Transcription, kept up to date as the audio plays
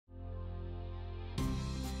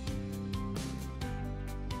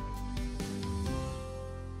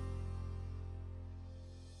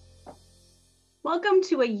Welcome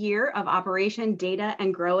to a year of operation, data,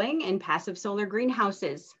 and growing in passive solar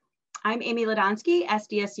greenhouses. I'm Amy Ladonsky,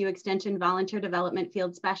 SDSU Extension Volunteer Development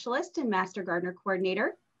Field Specialist and Master Gardener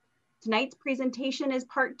Coordinator. Tonight's presentation is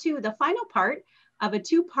part two, the final part of a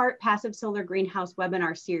two-part passive solar greenhouse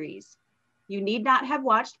webinar series. You need not have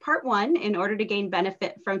watched part one in order to gain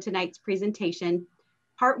benefit from tonight's presentation.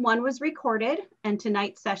 Part one was recorded, and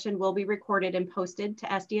tonight's session will be recorded and posted to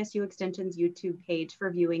SDSU Extension's YouTube page for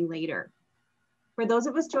viewing later. For those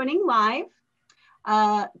of us joining live,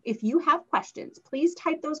 if you have questions, please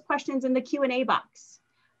type those questions in the Q&A box.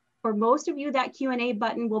 For most of you, that Q&A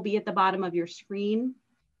button will be at the bottom of your screen.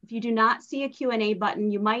 If you do not see a Q&A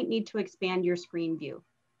button, you might need to expand your screen view.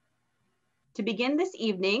 To begin this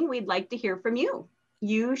evening, we'd like to hear from you.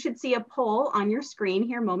 You should see a poll on your screen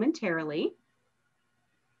here momentarily.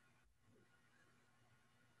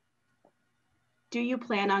 Do you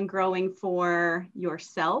plan on growing for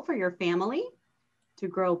yourself or your family? To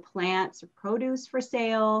grow plants or produce for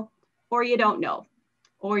sale, or you don't know,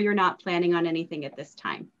 or you're not planning on anything at this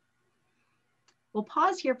time? We'll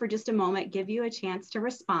pause here for just a moment, give you a chance to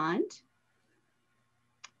respond.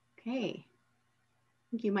 Okay, I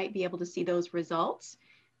think you might be able to see those results.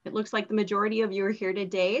 It looks like the majority of you are here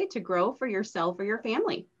today to grow for yourself or your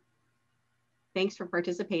family. Thanks for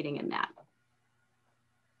participating in that.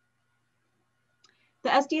 The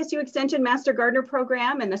SDSU Extension Master Gardener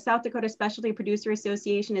Program and the South Dakota Specialty Producer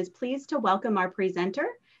Association is pleased to welcome our presenter,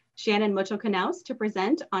 Shannon Mutschelknaus, to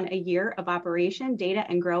present on a year of operation, data,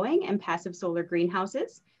 and growing in passive solar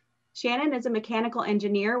greenhouses. Shannon is a mechanical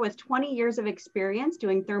engineer with 20 years of experience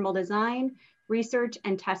doing thermal design, research,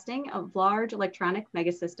 and testing of large electronic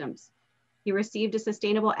megasystems. He received a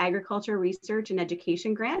Sustainable Agriculture Research and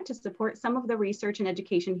Education grant to support some of the research and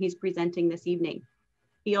education he's presenting this evening.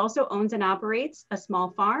 He also owns and operates a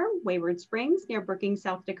small farm, Wayward Springs, near Brookings,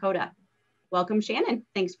 South Dakota. Welcome, Shannon.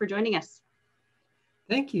 Thanks for joining us.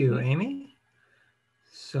 Thank you, Amy.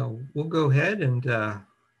 So we'll go ahead and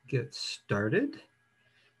get started.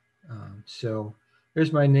 So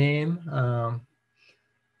here's my name.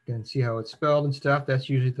 You can see how it's spelled and stuff. That's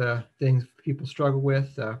usually the things people struggle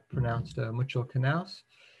with, pronounced Mutschelknaus.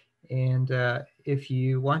 And if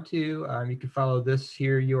you want to, you can follow this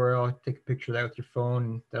here URL, take a picture of that with your phone,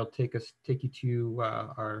 and that'll take you to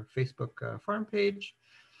our Facebook farm page,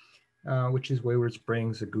 which is Wayward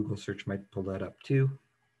Springs. A Google search might pull that up too.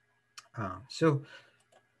 So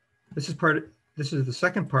this is the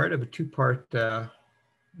second part of a two-part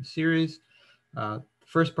series.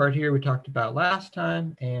 First part here we talked about last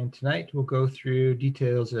time, and tonight we'll go through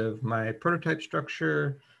details of my prototype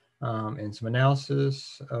structure, and some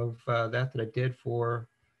analysis of that I did for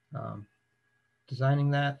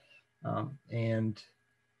designing that, and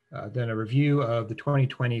then a review of the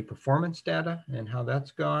 2020 performance data and how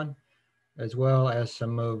that's gone, as well as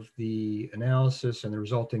some of the analysis and the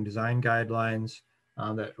resulting design guidelines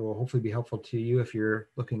that will hopefully be helpful to you if you're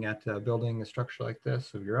looking at building a structure like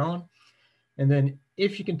this of your own. And then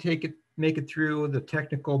if you can make it through the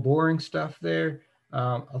technical boring stuff there,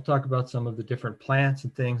 I'll talk about some of the different plants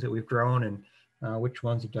and things that we've grown and which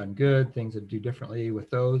ones have done good, things that do differently with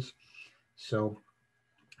those. So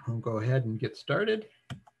I'll go ahead and get started.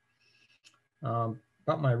 About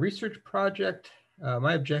my research project,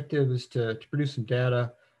 my objective is to produce some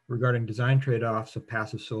data regarding design trade-offs of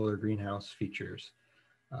passive solar greenhouse features.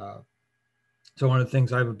 So one of the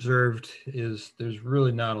things I've observed is there's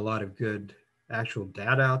really not a lot of good actual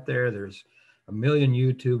data out there. There's a million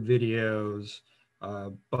YouTube videos,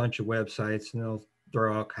 a bunch of websites, and they'll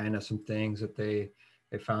throw out kind of some things that they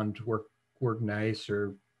found work nice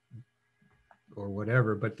or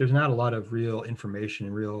whatever, but there's not a lot of real information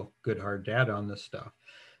and real good hard data on this stuff.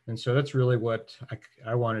 And so that's really what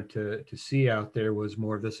I wanted to see out there, was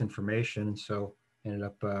more of this information. And so ended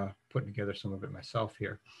up putting together some of it myself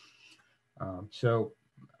here. So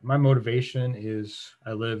my motivation is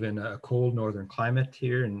I live in a cold northern climate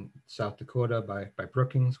here in South Dakota by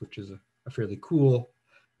Brookings, which is a fairly cool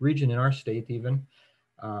region in our state even.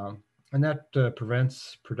 And that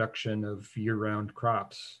prevents production of year-round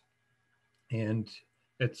crops. And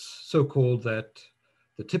it's so cold that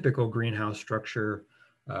the typical greenhouse structure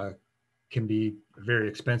can be very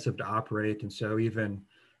expensive to operate. And so even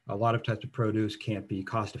a lot of types of produce can't be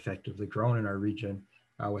cost effectively grown in our region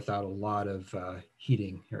without a lot of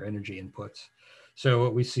heating or energy inputs. So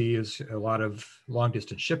what we see is a lot of long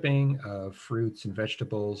distance shipping of fruits and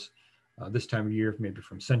vegetables this time of year, maybe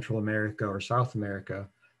from Central America or South America,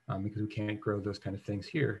 because we can't grow those kind of things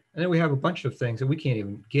here. And then we have a bunch of things that we can't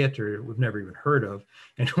even get or we've never even heard of.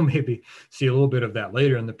 And we'll maybe see a little bit of that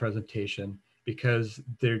later in the presentation, because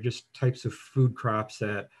they're just types of food crops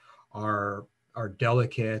that are are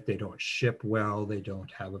delicate, they don't ship well, they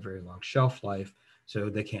don't have a very long shelf life, so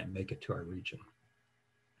they can't make it to our region.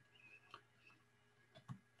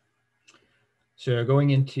 So going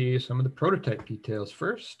into some of the prototype details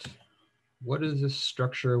first, what is this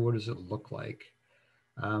structure? What does it look like?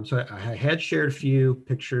 So I had shared a few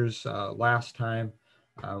pictures last time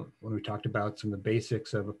when we talked about some of the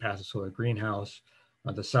basics of a passive solar greenhouse.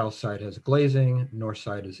 The south side has glazing, north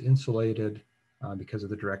side is insulated because of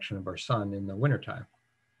the direction of our sun in the wintertime.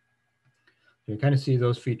 So you kind of see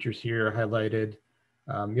those features here highlighted.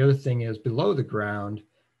 The other thing is below the ground,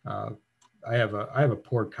 I have a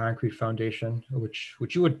poured concrete foundation, which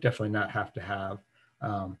you would definitely not have to have.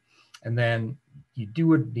 And then you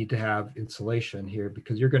would need to have insulation here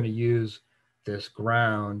because you're going to use this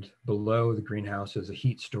ground below the greenhouse as a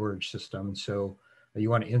heat storage system. And so you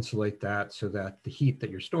want to insulate that so that the heat that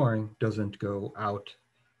you're storing doesn't go out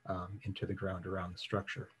into the ground around the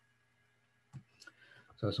structure.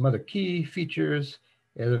 So some other key features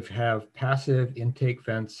is have passive intake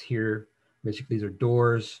vents here. Basically, these are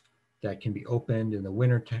doors that can be opened in the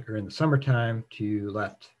winter or in the summertime to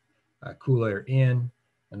let cool air in.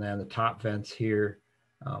 And then the top vents here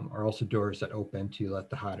are also doors that open to let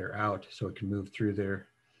the hot air out so it can move through there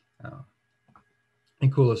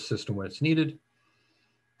and cool the system when it's needed.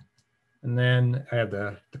 And then I have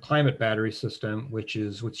the climate battery system, which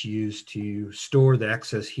is what's used to store the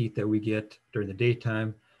excess heat that we get during the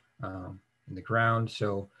daytime in the ground.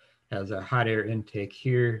 So it has a hot air intake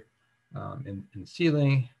here in the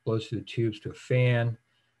ceiling, blows through the tubes to a fan,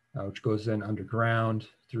 which goes then underground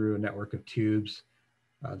through a network of tubes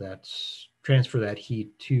that transfer that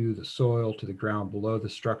heat to the soil, to the ground below the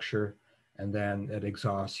structure, and then it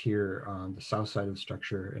exhausts here on the south side of the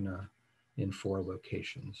structure in 4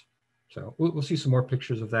 locations. So we'll see some more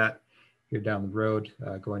pictures of that here down the road,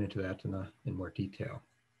 going into that in more detail.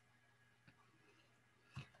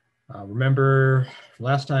 Remember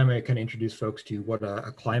last time I kind of introduced folks to what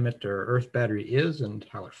a climate or earth battery is and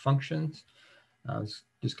how it functions. Let's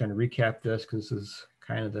just kind of recap this because this is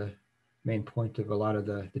kind of the main point of a lot of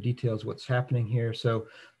the details, what's happening here. So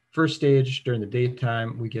first stage, during the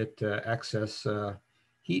daytime, we get excess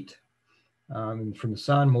heat from the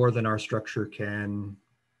sun, more than our structure can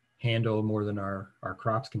handle, more than our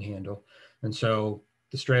crops can handle. And so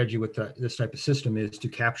the strategy with this type of system is to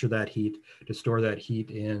capture that heat, to store that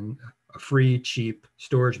heat in a free, cheap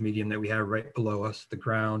storage medium that we have right below us, the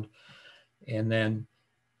ground. And then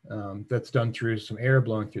that's done through some air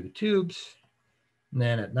blowing through the tubes. And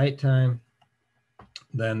then at nighttime,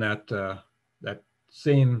 then that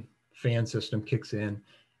same fan system kicks in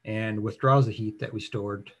and withdraws the heat that we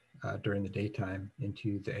stored during the daytime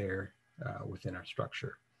into the air within our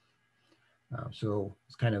structure. So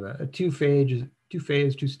it's kind of a two-stage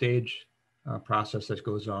process that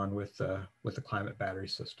goes on with the climate battery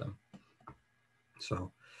system.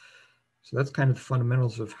 So that's kind of the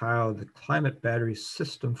fundamentals of how the climate battery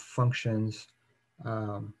system functions.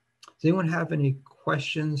 Does anyone have any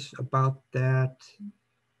questions about that?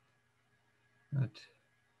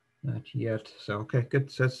 Not yet. So, okay,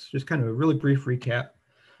 good. So that's just kind of a really brief recap.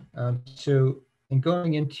 So in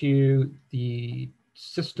going into the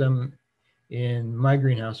system in my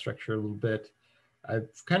greenhouse structure a little bit, I've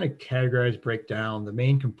kind of categorized, break down the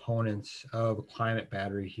main components of a climate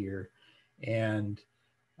battery here. And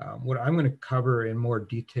what I'm going to cover in more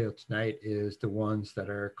detail tonight is the ones that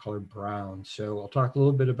are colored brown. So I'll talk a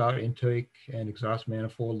little bit about intake and exhaust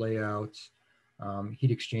manifold layouts,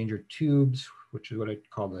 heat exchanger tubes, which is what I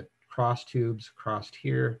call the cross tubes crossed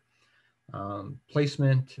here,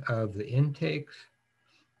 placement of the intakes,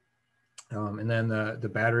 and then the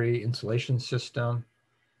battery insulation system,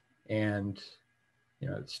 and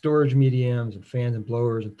storage mediums and fans and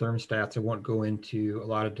blowers and thermostats. I won't go into a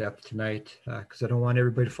lot of depth tonight because I don't want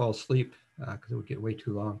everybody to fall asleep because it would get way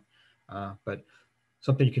too long. But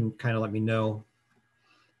something you can kind of let me know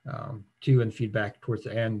too, and feedback towards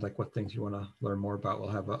the end, like what things you want to learn more about. We'll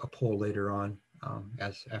have a poll later on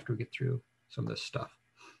after we get through some of this stuff.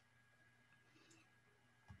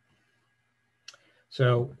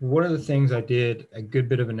 So one of the things I did a good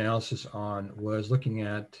bit of analysis on was looking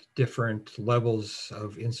at different levels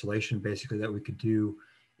of insulation, basically, that we could do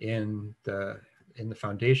in the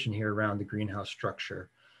foundation here around the greenhouse structure.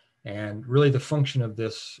 And really the function of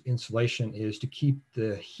this insulation is to keep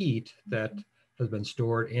the heat that has been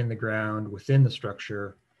stored in the ground within the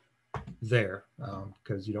structure there,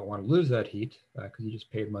 because you don't want to lose that heat because you just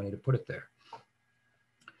paid money to put it there.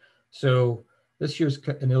 So this here's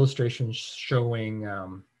an illustration showing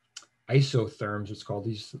isotherms, it's called,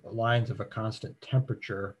 these lines of a constant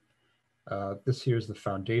temperature. This here's the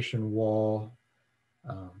foundation wall.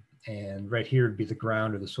 And right here would be the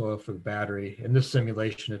ground or the soil for the battery. In this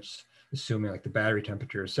simulation, it's assuming like the battery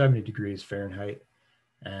temperature is 70 degrees Fahrenheit.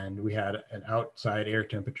 And we had an outside air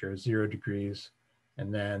temperature of 0 degrees.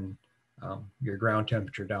 And then your ground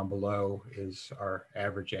temperature down below is our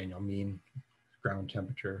average annual mean ground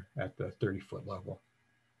temperature at the 30-foot level.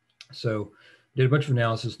 So did a bunch of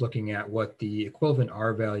analysis looking at what the equivalent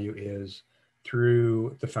R value is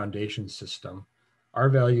through the foundation system. R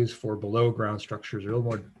values for below ground structures are a little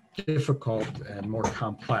more difficult and more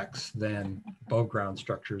complex than above ground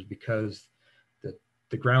structures because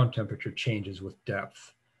the ground temperature changes with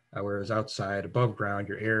depth, whereas outside above ground,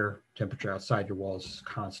 your air temperature outside your walls is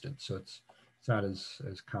constant. So it's not as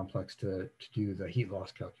complex to do the heat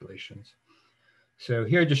loss calculations. So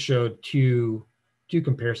here I just showed two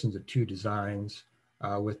comparisons of two designs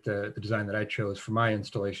with the design that I chose for my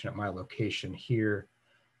installation at my location here,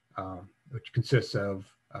 which consists of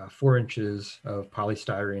 4 inches of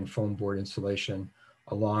polystyrene foam board insulation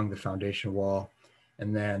along the foundation wall,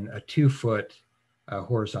 and then a 2-foot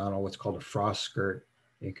horizontal, what's called a frost skirt.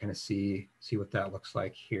 You kind of see what that looks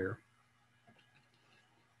like here.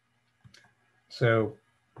 So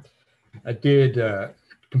I did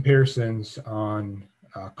comparisons on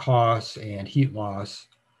costs and heat loss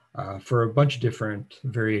for a bunch of different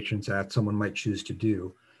variations that someone might choose to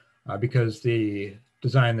do, because the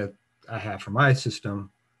design that I have for my system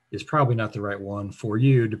is probably not the right one for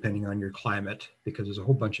you, depending on your climate, because there's a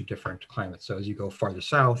whole bunch of different climates. So as you go farther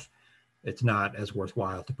south, it's not as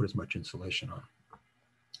worthwhile to put as much insulation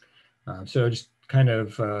on. So just kind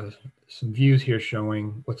of some views here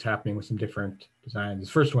showing what's happening with some different designs.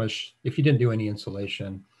 The first one is if you didn't do any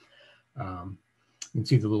insulation, you can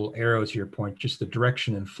see the little arrows here point just the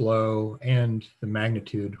direction and flow and the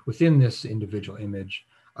magnitude within this individual image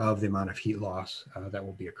of the amount of heat loss that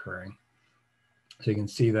will be occurring. So you can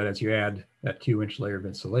see that as you add that 2-inch layer of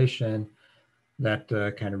insulation, that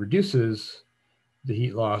kind of reduces the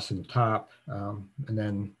heat loss in the top, and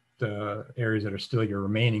then the areas that are still your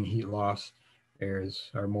remaining heat loss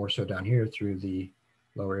areas are more so down here through the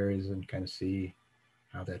lower areas, and kind of see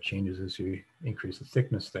how that changes as you increase the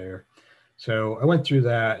thickness there. So I went through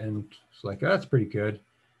that and it's like, oh, that's pretty good,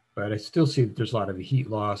 but I still see that there's a lot of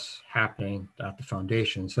heat loss happening at the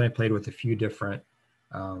foundation. So I played with a few different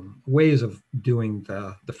ways of doing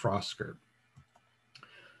the frost skirt.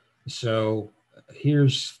 So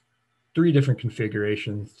here's 3 different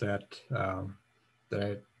configurations that that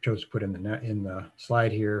I chose to put in the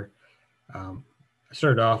slide here. I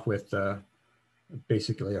started off with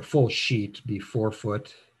basically a full sheet, be 4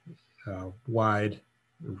 foot wide,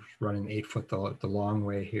 running 8 foot the long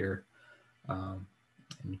way here, and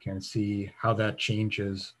you can see how that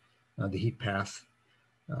changes the heat path.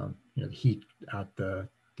 The heat at the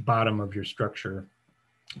bottom of your structure,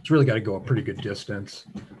 it's really got to go a pretty good distance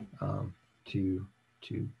to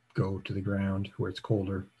go to the ground where it's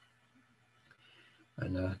colder.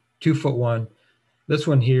 And a 2-foot one, this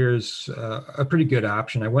one here is a pretty good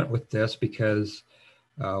option. I went with this because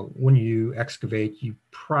when you excavate, you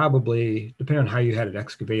probably, depending on how you had it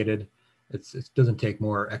excavated, it doesn't take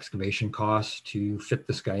more excavation costs to fit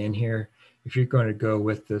this guy in here. If you're going to go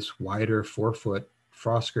with this wider 4-foot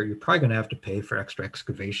frost skirt, you're probably going to have to pay for extra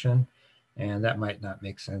excavation, and that might not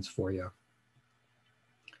make sense for you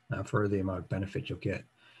for the amount of benefit you'll get.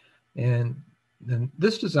 And then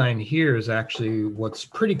this design here is actually what's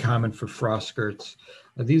pretty common for frost skirts.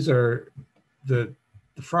 These are the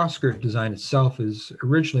frost skirt design itself is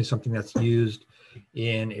originally something that's used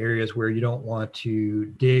in areas where you don't want to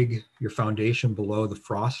dig your foundation below the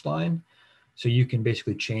frost line. So you can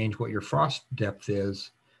basically change what your frost depth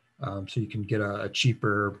is. So you can get a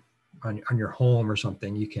cheaper, on your home or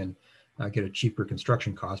something, you can get a cheaper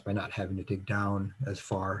construction cost by not having to dig down as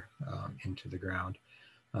far into the ground.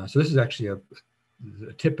 So this is actually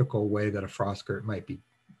a typical way that a frost skirt might be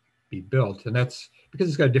built. And that's because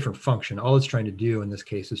it's got a different function. All it's trying to do in this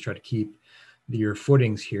case is try to keep your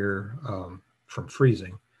footings here from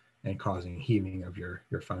freezing and causing heaving of your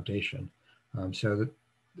foundation. So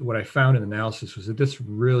what I found in analysis was that this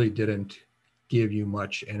really didn't give you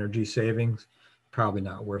much energy savings, probably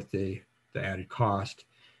not worth the added cost,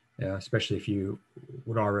 especially if you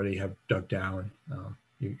would already have dug down.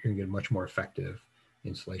 You're gonna get much more effective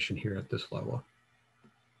insulation here at this level.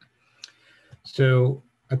 So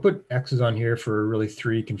I put X's on here for really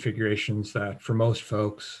 3 configurations that for most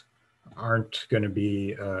folks aren't going to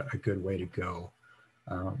be a good way to go.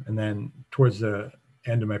 And then towards the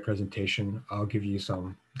end of my presentation, I'll give you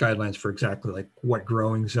some guidelines for exactly like what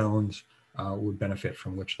growing zones would benefit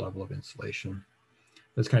from which level of insulation.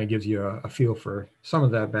 This kind of gives you a feel for some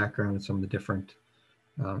of that background and some of the different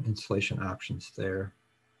insulation options there.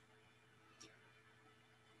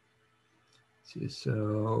 See,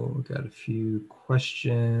 so we got a few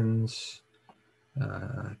questions.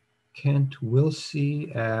 Kent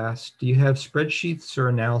Wilsey asked, do you have spreadsheets or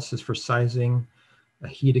analysis for sizing, a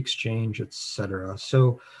heat exchange, etc.?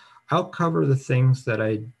 So I'll cover the things that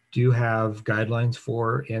I do have guidelines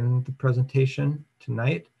for in the presentation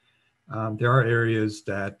tonight. There are areas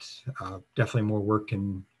that definitely more work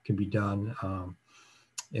can be done,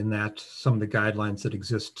 in that some of the guidelines that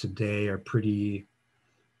exist today are pretty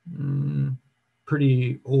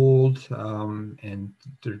old, and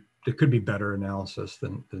there could be better analysis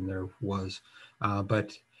than there was.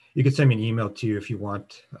 But you could send me an email too if you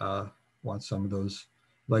want some of those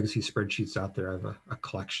legacy spreadsheets out there. I have a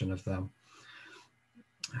collection of them.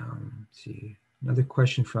 Let's see, another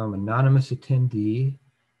question from anonymous attendee.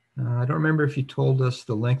 I don't remember if you told us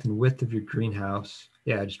the length and width of your greenhouse.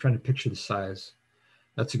 Yeah, just trying to picture the size.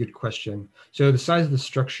 That's a good question. So the size of the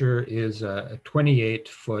structure is a 28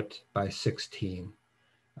 foot by 16.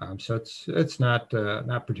 So it's not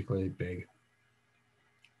particularly big.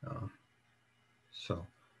 So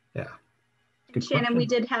yeah. Good Shannon, question. We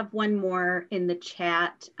did have one more in the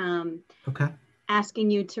chat. Okay.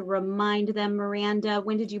 Asking you to remind them, Miranda,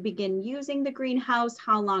 when did you begin using the greenhouse?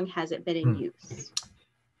 How long has it been in use?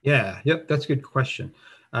 Yeah, yep, that's a good question.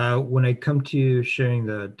 When I come to sharing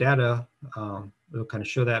the data, it'll kind of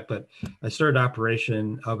show that, but I started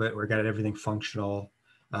operation of it where I got everything functional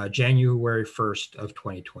January 1st of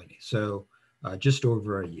 2020. So just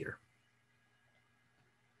over a year.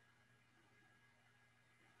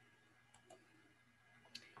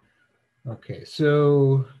 Okay,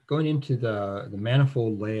 so going into the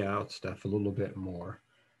manifold layout stuff a little bit more.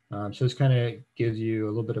 So this kind of gives you a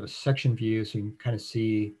little bit of a section view so you can kind of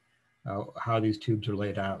see how these tubes are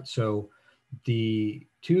laid out. So the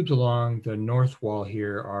tubes along the north wall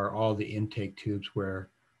here are all the intake tubes where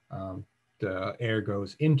the air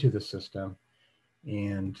goes into the system,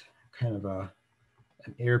 and kind of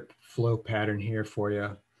an airflow pattern here for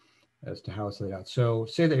you as to how it's laid out. So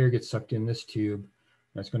say the air gets sucked in this tube,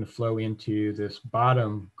 and it's going to flow into this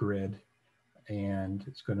bottom grid, and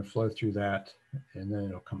it's going to flow through that, and then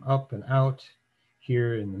it'll come up and out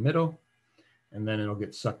here in the middle, and then it'll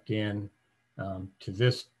get sucked in to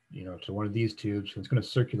this, to one of these tubes, and it's going to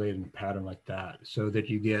circulate in a pattern like that, so that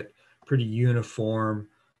you get pretty uniform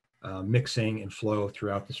mixing and flow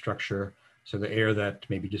throughout the structure. So the air that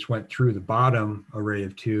maybe just went through the bottom array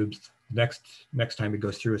of tubes, next time it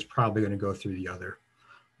goes through, it's probably going to go through the other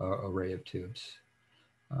array of tubes.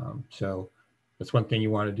 So that's one thing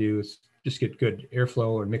you want to do, is just get good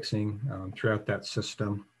airflow or mixing throughout that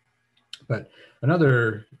system. But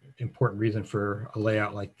another important reason for a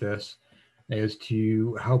layout like this is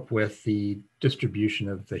to help with the distribution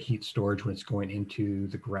of the heat storage when it's going into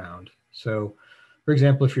the ground. So for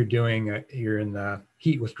example, if you're in the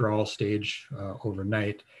heat withdrawal stage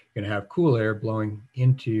overnight, you're going to have cool air blowing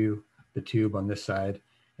into the tube on this side.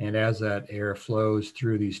 And as that air flows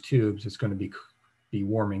through these tubes, it's going to be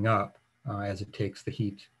warming up as it takes the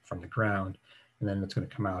heat from the ground. And then it's going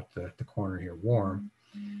to come out the corner here warm.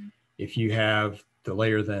 If you have the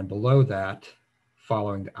layer then below that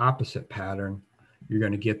following the opposite pattern, you're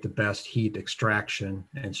going to get the best heat extraction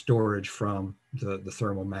and storage from the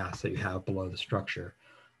thermal mass that you have below the structure.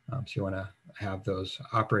 So you want to have those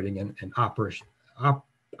operating in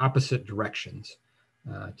opposite directions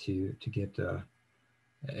to get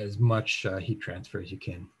as much heat transfer as you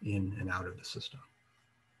can in and out of the system.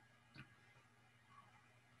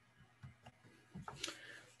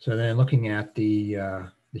 So then looking at the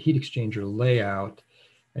heat exchanger layout,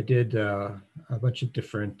 I did a bunch of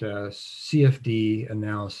different CFD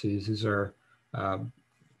analyses. These are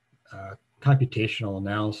computational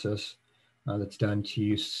analysis that's done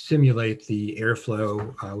to simulate the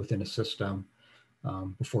airflow within a system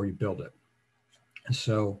before you build it. And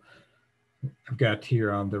so I've got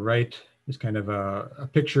here on the right is kind of a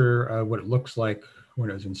picture of what it looks like when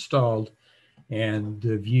it was installed. And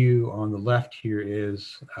the view on the left here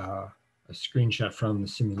is a screenshot from the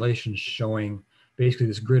simulation showing basically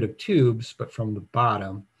this grid of tubes, but from the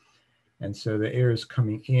bottom. And so the air is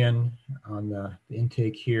coming in on the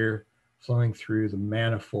intake here, flowing through the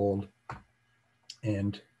manifold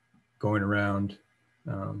and going around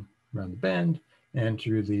the bend and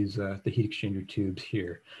through these the heat exchanger tubes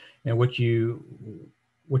here. And what you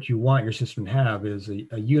want your system to have is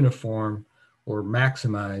a uniform or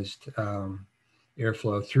maximized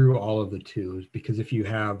airflow through all of the tubes, because if you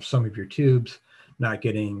have some of your tubes not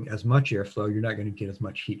getting as much airflow, you're not going to get as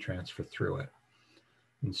much heat transfer through it.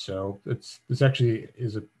 And so this actually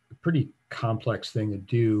is a pretty complex thing to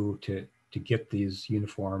do to get these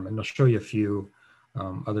uniform, and I'll show you a few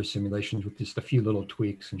other simulations with just a few little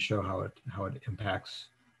tweaks and show how it impacts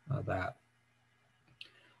that.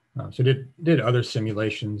 So did other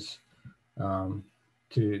simulations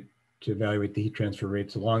to evaluate the heat transfer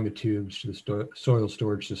rates along the tubes to the soil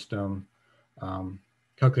storage system.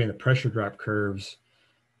 Calculating the pressure drop curves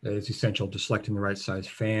is essential to selecting the right size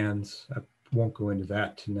fans. I won't go into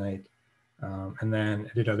that tonight. And then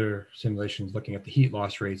I did other simulations looking at the heat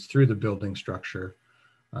loss rates through the building structure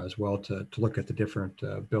as well to look at the different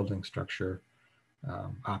building structure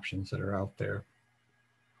options that are out there.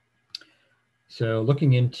 So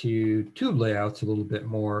looking into tube layouts a little bit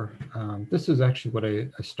more, this is actually what I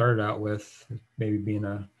started out with, maybe being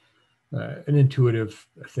an intuitive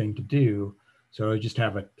thing to do. So I just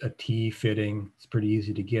have a T fitting. It's pretty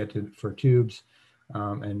easy to get for tubes,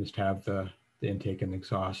 and just have the intake and the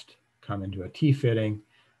exhaust come into a T fitting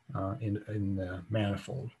in the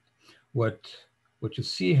manifold. What you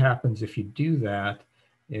see happens if you do that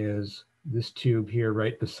is this tube here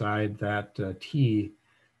right beside that T,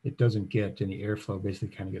 it doesn't get any airflow,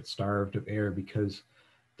 basically kind of gets starved of air because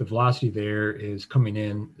the velocity there is coming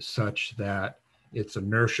in such that its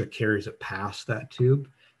inertia carries it past that tube.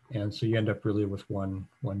 And so you end up really with one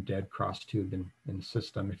dead cross tube in the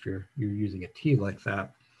system if you're using a T like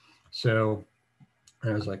that. So I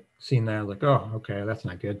was like seeing that, I was like, oh, okay, that's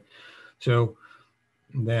not good. So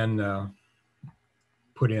then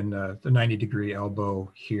put in the 90-degree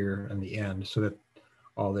elbow here on the end so that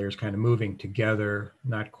all there's kind of moving together,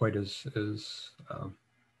 not quite as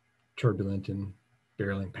turbulent and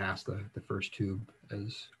barreling past the first tube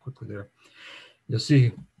as quickly there. You'll see,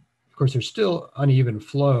 of course, there's still uneven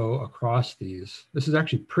flow across these. This is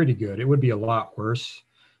actually pretty good. It would be a lot worse,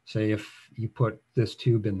 say if you put this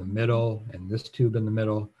tube in the middle and this tube in the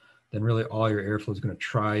middle, then really all your airflow is going to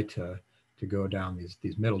try to go down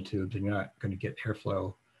these middle tubes, and you're not going to get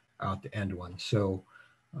airflow out the end ones. So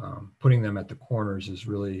putting them at the corners is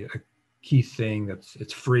really a key thing.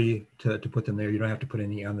 It's free to put them there. You don't have to put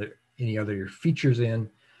any other features in.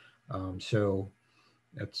 So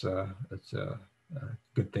that's a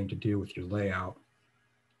good thing to do with your layout.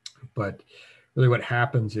 But really what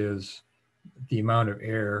happens is the amount of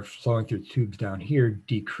air flowing through the tubes down here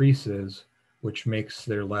decreases, which makes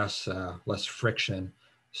there less friction.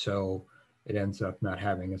 So it ends up not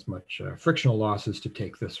having as much frictional losses to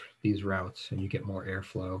take these routes, and you get more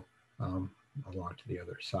airflow along to the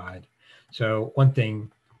other side. So one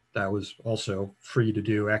thing that was also free to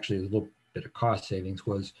do, actually a little bit of cost savings,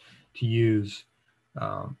 was to use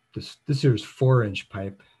this here's 4-inch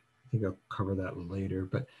pipe. I think I'll cover that later,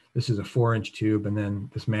 but this is a 4-inch tube, and then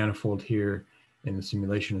this manifold here in the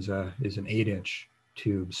simulation is an 8-inch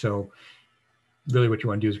tube. So really what you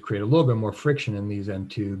want to do is create a little bit more friction in these end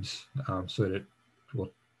tubes so that it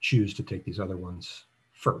will choose to take these other ones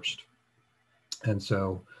first. And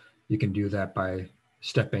so you can do that by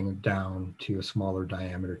stepping down to a smaller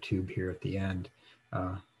diameter tube here at the end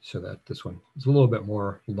so that this one is a little bit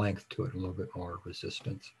more length to it, a little bit more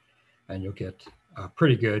resistance. And you'll get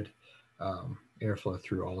pretty good airflow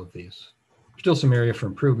through all of these. Still some area for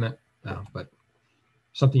improvement, but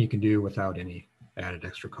something you can do without any added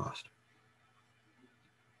extra cost.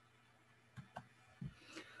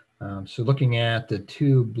 So looking at the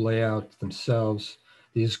tube layout themselves,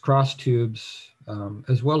 these cross tubes,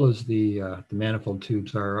 as well as the manifold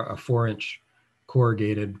tubes, are a 4-inch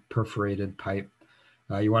corrugated perforated pipe.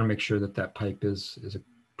 You want to make sure that pipe is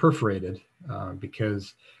perforated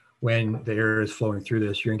because when the air is flowing through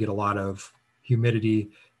this, you're going to get a lot of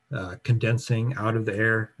humidity condensing out of the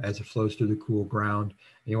air as it flows through the cool ground.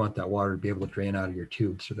 And you want that water to be able to drain out of your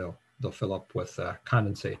tube, so they'll fill up with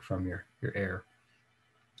condensate from your air.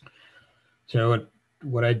 So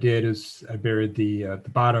what I did is I buried the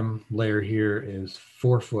bottom layer here is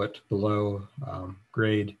 4 foot below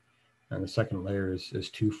grade, and the second layer is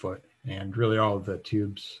 2 foot. And really all of the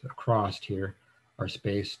tubes across here are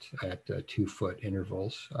spaced at 2 foot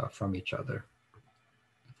intervals from each other.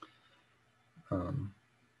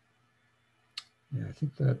 Yeah, I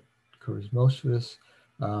think that covers most of this.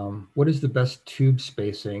 What is the best tube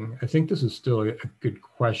spacing? I think this is still a good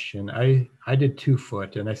question. I did 2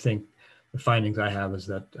 foot, and I think the findings I have is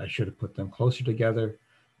that I should have put them closer together,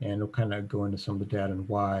 and we'll kind of go into some of the data and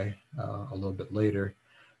why a little bit later.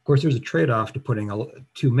 Of course, there's a trade-off to putting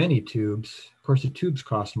too many tubes. Of course, the tubes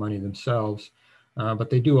cost money themselves, but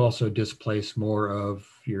they do also displace more of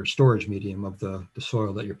your storage medium of the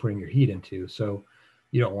soil that you're putting your heat into. So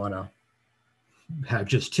you don't want to have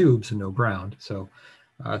just tubes and no ground. So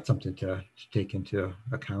it's something to take into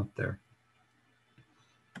account there.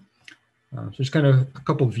 So just kind of a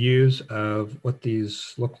couple views of what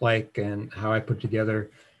these look like and how I put together.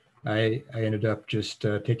 I ended up just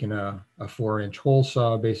taking a 4-inch hole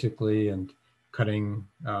saw basically and cutting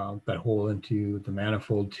that hole into the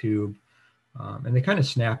manifold tube. And they kind of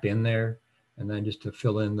snap in there. And then just to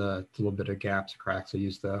fill in the little bit of gaps, cracks, I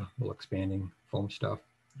use the little expanding foam stuff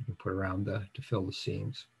you can put around to fill the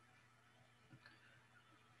seams.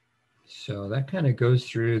 So that kind of goes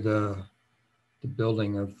through the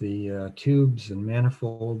building of the tubes and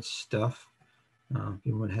manifold stuff. If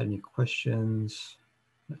anyone had any questions,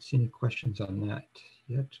 not see any questions on that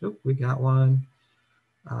yet. Oh, we got one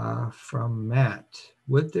from Matt.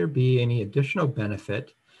 Would there be any additional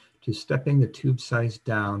benefit to stepping the tube size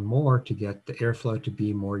down more to get the airflow to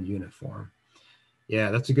be more uniform?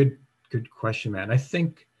 Yeah, that's a good question, Matt. And I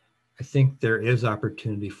think there is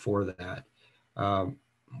opportunity for that.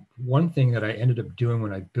 One thing that I ended up doing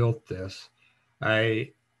when I built this,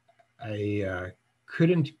 I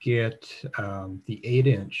couldn't get the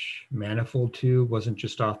 8-inch manifold tube, wasn't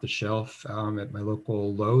just off the shelf at my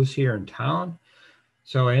local Lowe's here in town.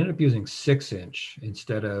 So I ended up using 6-inch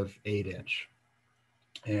instead of 8-inch.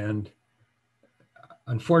 And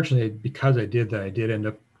unfortunately, because I did that, I did end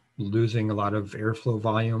up losing a lot of airflow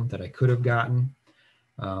volume that I could have gotten.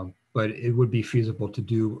 But it would be feasible to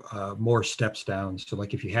do more steps down. So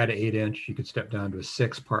like if you had an 8-inch, you could step down to a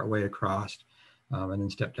 6 partway across and then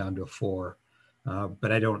step down to a 4.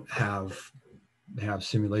 But I don't have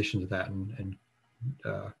simulations of that and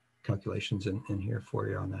calculations in here for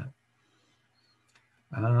you on that.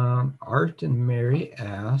 Art and Mary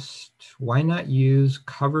asked, why not use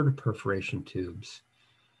covered perforation tubes?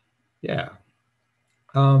 Yeah,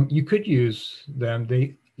 you could use them.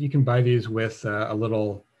 You can buy these with a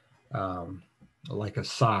little, like a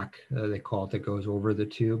sock, they call it, that goes over the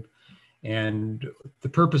tube. And the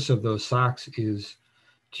purpose of those socks is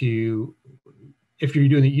to, if you're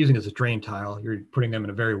using it as a drain tile, you're putting them in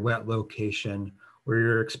a very wet location where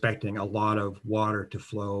you're expecting a lot of water to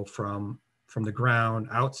flow from the ground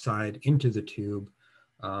outside into the tube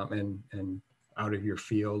and out of your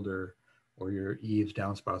field or your eaves,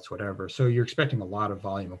 downspouts, whatever. So you're expecting a lot of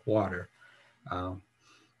volume of water.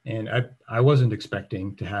 And I wasn't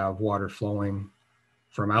expecting to have water flowing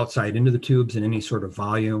from outside into the tubes in any sort of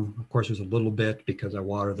volume. Of course, there's a little bit because I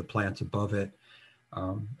water the plants above it,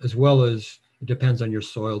 as well as it depends on your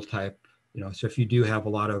soil type. So if you do have a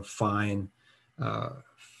lot of fine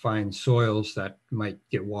soils that might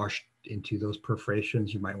get washed into those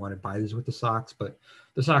perforations, you might want to buy these with the socks, but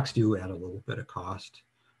the socks do add a little bit of cost.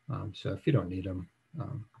 So if you don't need them,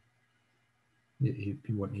 you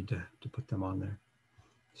wouldn't need to put them on there.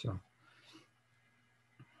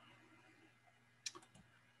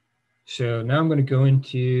 So now I'm going to go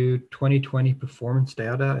into 2020 performance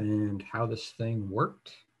data and how this thing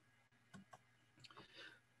worked.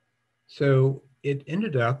 So it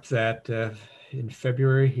ended up that in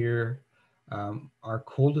February here, our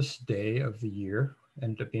coldest day of the year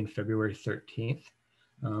ended up being February 13th.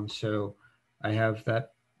 So I have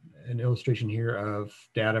an illustration here of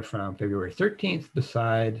data from February 13th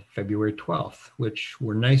beside February 12th, which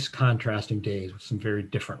were nice contrasting days with some very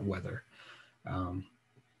different weather.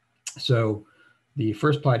 So the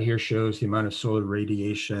first plot here shows the amount of solar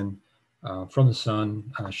radiation from the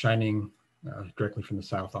sun shining directly from the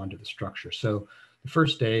south onto the structure. So the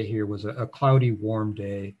first day here was a cloudy, warm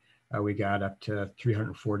day. We got up to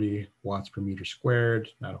 340 watts per meter squared,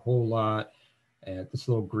 not a whole lot. And this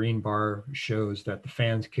little green bar shows that the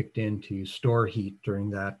fans kicked in to store heat during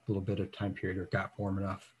that little bit of time period, or got warm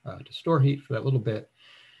enough to store heat for that little bit.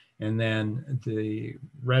 And then the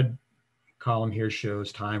red column here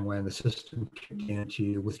shows time when the system kicked in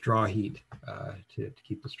to withdraw heat to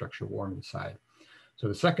keep the structure warm inside. So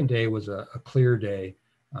the second day was a clear day,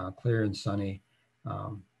 clear and sunny.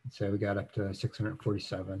 So we got up to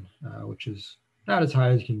 647, which is not as high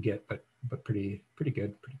as you can get, but pretty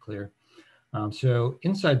good, pretty clear. So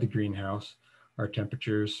inside the greenhouse, our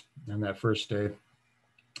temperatures on that first day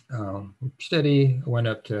steady, went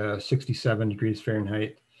up to 67 degrees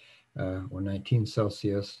Fahrenheit or 19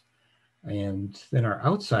 Celsius. And then our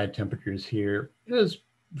outside temperatures here is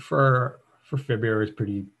for February is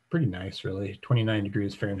pretty nice, really. 29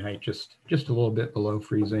 degrees Fahrenheit, just a little bit below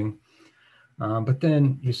freezing. But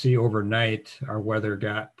then you see overnight, our weather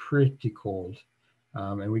got pretty cold,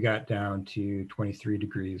 and we got down to 23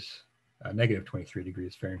 degrees, negative 23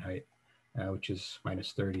 degrees Fahrenheit, which is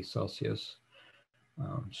minus 30 Celsius.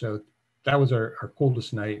 So that was our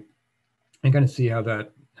coldest night. And kind of see how the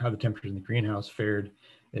temperature in the greenhouse fared.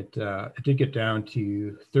 It did get down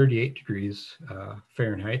to 38 degrees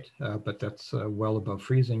Fahrenheit, but that's well above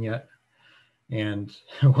freezing yet. And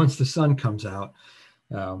once the sun comes out,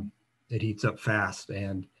 it heats up fast.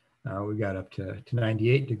 And we got up to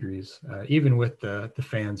 98 degrees, even with the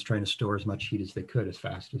fans trying to store as much heat as they could, as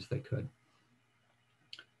fast as they could.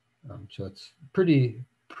 So it's pretty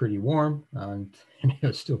warm, and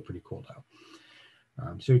it's still pretty cold out.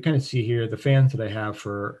 So you kind of see here the fans that I have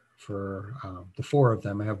for the 4 of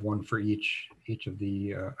them. I have one for each of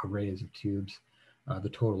the arrays of tubes. The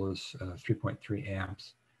total is 3.3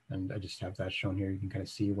 amps, and I just have that shown here. You can kind of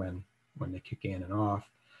see when they kick in and off.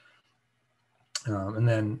 And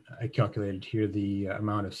then I calculated here the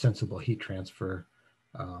amount of sensible heat transfer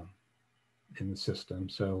in the system.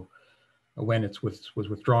 So when it was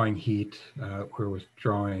withdrawing heat, we're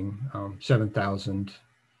withdrawing 7,000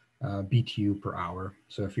 BTU per hour.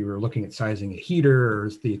 So if you were looking at sizing a heater or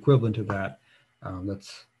the equivalent of that,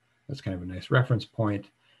 that's kind of a nice reference point.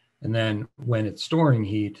 And then when it's storing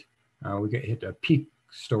heat, we hit a peak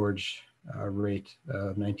storage rate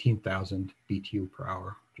of 19,000 BTU per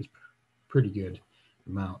hour, which is pretty good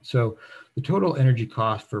amount. So the total energy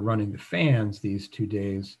cost for running the fans these 2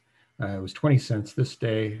 days was 20 cents this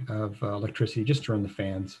day of electricity just to run the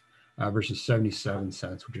fans versus 77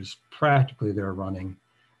 cents, which is practically they're running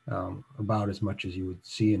about as much as you would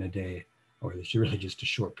see in a day, or it's really just a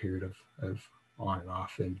short period of on and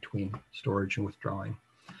off in between storage and withdrawing.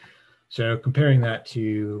 So comparing that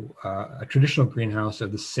to a traditional greenhouse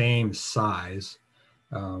of the same size,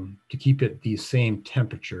 to keep it these same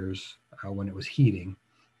temperatures when it was heating,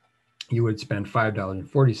 you would spend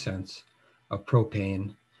 $5.40 of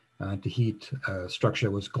propane to heat a structure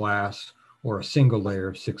that was glass or a single layer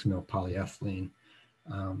of 6 mil polyethylene.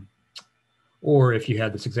 Or if you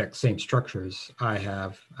had this exact same structure as I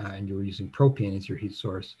have, and you were using propane as your heat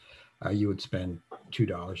source, you would spend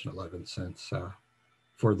 $2.11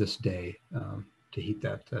 for this day to heat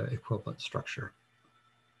that equivalent structure.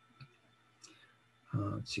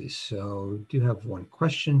 Let's see, so we do have one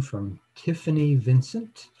question from Tiffany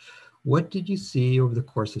Vincent. What did you see over the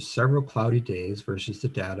course of several cloudy days versus the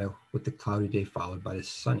data with the cloudy day followed by the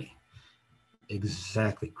sunny?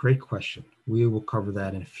 Exactly, great question. We will cover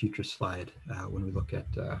that in a future slide when we look at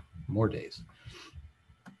more days.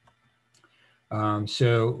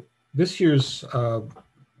 So this here's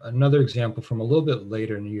another example from a little bit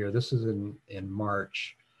later in the year. This is in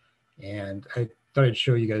March, and I thought I'd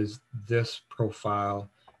show you guys this profile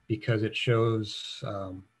because it shows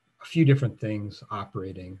a few different things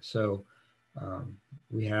operating. So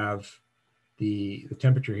we have the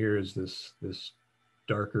temperature here is this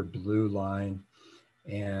darker blue line,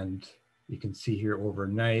 and you can see here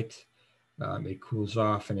overnight it cools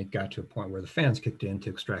off and it got to a point where the fans kicked in to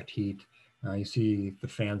extract heat. You see the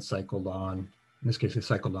fans cycled on. In this case, they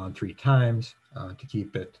cycled on 3 times to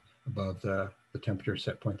keep it above the temperature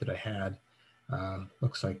set point that I had.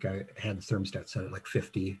 Looks like I had the thermostat set at like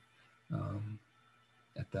 50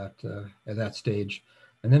 at that stage.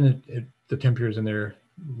 And then the temperatures in there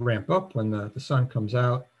ramp up when the sun comes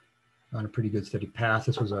out on a pretty good steady path.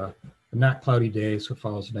 This was a not cloudy day, so it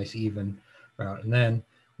follows a nice even route. And then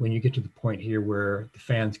when you get to the point here where the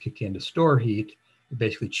fans kick in to store heat, it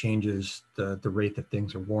basically changes the rate that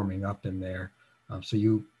things are warming up in there. So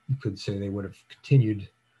you could say they would have continued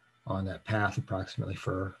on that path approximately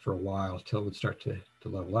for a while till it would start to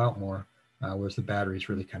level out more, whereas the batteries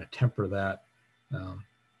really kind of temper that.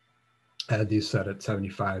 I had these set at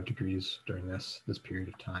 75 degrees during this period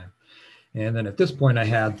of time. And then at this point, I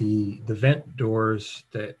had the vent doors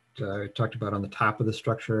that I talked about on the top of the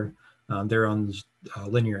structure. They're on these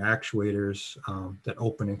linear actuators that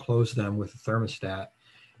open and close them with a thermostat.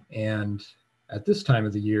 And at this time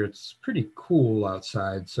of the year, it's pretty cool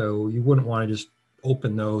outside. So you wouldn't want to just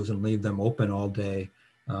open those and leave them open all day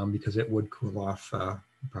because it would cool off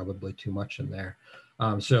probably too much in there.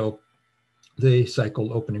 So they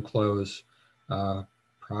cycle open and close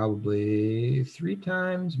probably 3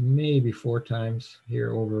 times, maybe 4 times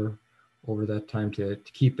here over that time to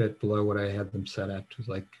keep it below what I had them set at, which was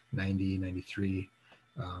like 90, 93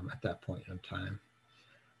 at that point in time.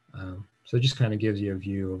 So it just kind of gives you a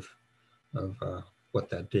view of what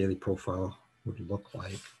that daily profile would look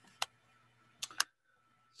like.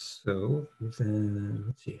 So then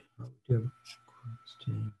let's see. Oh, do you have a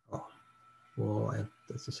question? Oh, well,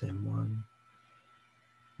 that's the same one.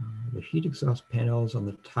 The heat exhaust panels on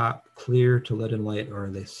the top clear to let in light, or are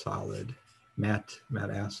they solid? Matt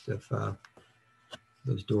asked if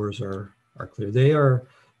those doors are clear.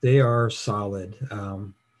 They are solid.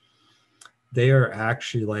 They are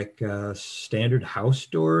actually like standard house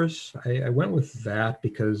doors. I went with that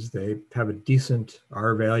because they have a decent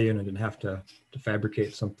R value and I didn't have to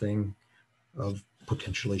fabricate something of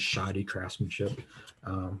potentially shoddy craftsmanship.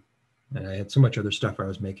 And I had so much other stuff I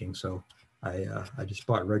was making, so I just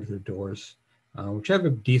bought regular doors which have a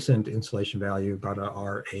decent insulation value, about a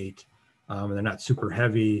R8. And they're not super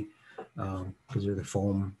heavy because they're the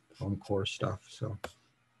foam core stuff. So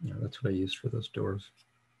that's what I used for those doors.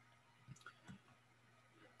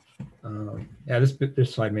 Yeah,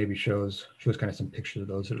 this slide maybe shows kind of some pictures of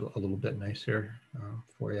those that are a little bit nicer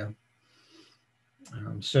for you.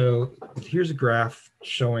 So here's a graph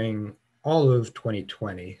showing all of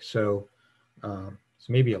 2020. So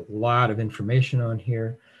maybe a lot of information on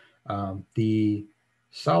here. The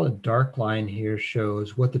solid dark line here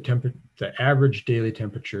shows what the average daily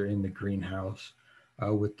temperature in the greenhouse,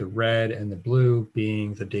 with the red and the blue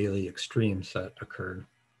being the daily extremes that occurred.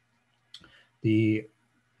 The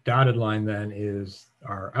dotted line then is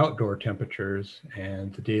our outdoor temperatures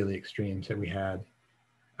and the daily extremes that we had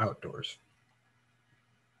outdoors.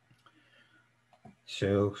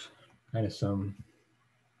 So kind of some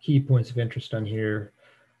key points of interest on here.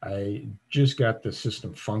 I just got the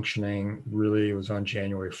system functioning. Really, it was on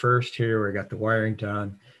January 1st here where I got the wiring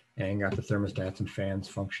done and got the thermostats and fans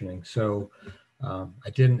functioning. So I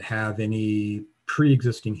didn't have any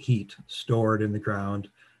pre-existing heat stored in the ground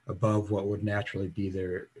above what would naturally be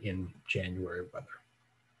there in January weather.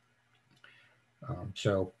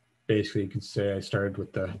 So basically you can say I started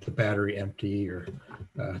with the battery empty, or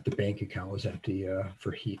the bank account was empty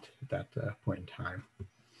for heat at that point in time.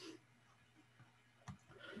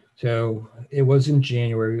 So it was in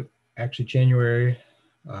January. Actually, January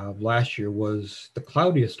of last year was the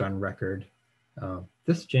cloudiest on record.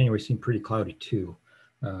 This January seemed pretty cloudy too.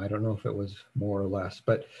 I don't know if it was more or less,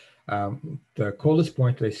 but the coldest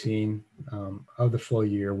point that I seen of the full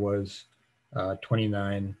year was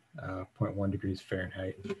 29.1 degrees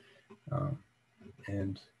Fahrenheit.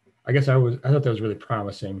 And I guess I thought that was really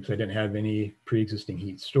promising because I didn't have any pre-existing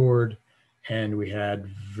heat stored, and we had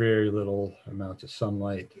very little amounts of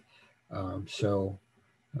sunlight. So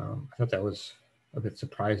I thought that was a bit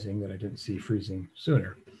surprising that I didn't see freezing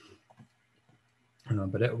sooner.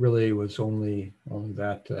 But it really was only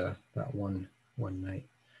that one night.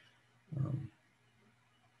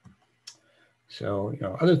 So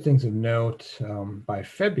other things of note, by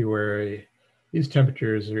February, these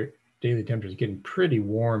daily temperatures getting pretty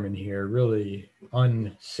warm in here, really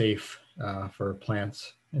unsafe for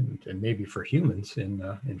plants and maybe for humans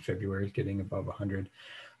in February, getting above 100.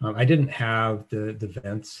 I didn't have the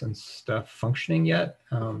vents and stuff functioning yet.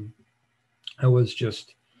 I was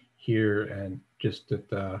just here and just at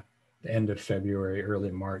the end of February, early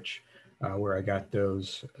March, where I got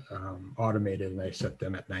those automated, and I set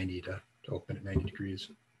them at 90 to open at 90 degrees.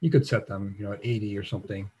 You could set them, at 80 or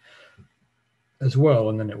something as well,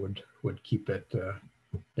 and then it would keep it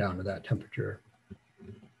down to that temperature.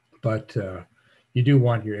 But you do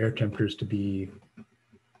want your air temperatures to be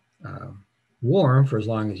warm for as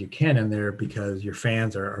long as you can in there, because your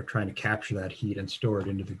fans are trying to capture that heat and store it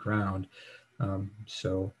into the ground.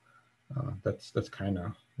 So that's kind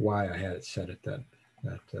of why I had it set at that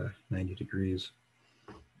 90 degrees.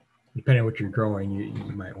 Depending on what you're growing, you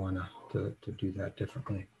might want to do that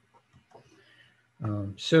differently.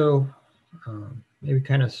 Maybe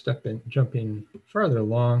kind of jumping farther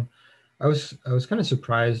along, I was kind of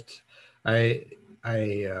surprised. I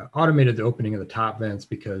automated the opening of the top vents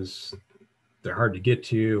because they're hard to get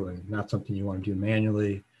to and not something you want to do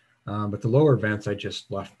manually. But the lower vents, I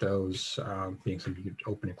just left those being something you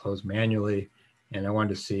could open and close manually. And I wanted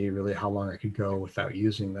to see really how long I could go without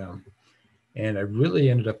using them. And I really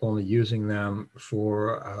ended up only using them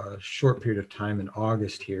for a short period of time in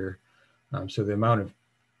August here. So the amount of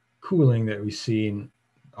cooling that we've seen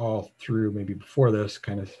all through maybe before this,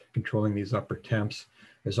 kind of controlling these upper temps,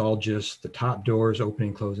 is all just the top doors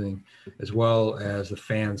opening, closing, as well as the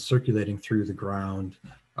fans circulating through the ground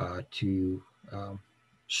to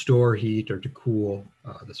store heat or to cool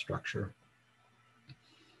the structure.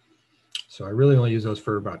 So I really only use those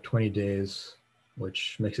for about 20 days,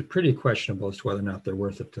 which makes it pretty questionable as to whether or not they're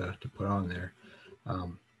worth it to put on there.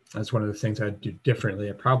 That's one of the things I'd do differently.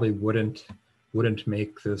 I probably wouldn't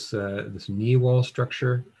make this knee wall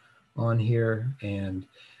structure on here, and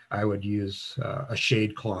I would use a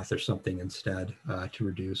shade cloth or something instead to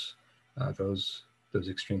reduce those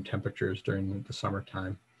extreme temperatures during the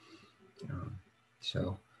summertime.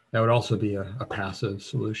 So that would also be a passive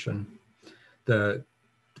solution. The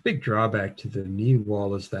big drawback to the knee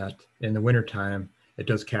wall is that in the wintertime, it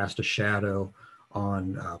does cast a shadow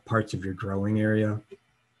on parts of your growing area.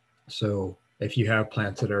 So if you have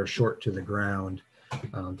plants that are short to the ground,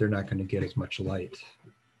 they're not going to get as much light,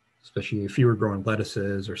 especially if you were growing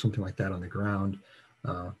lettuces or something like that on the ground.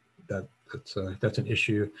 That's an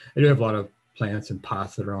issue. I do have a lot of plants and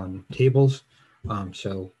pots that are on tables.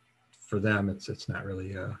 So for them, it's not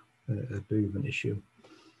really big of an issue.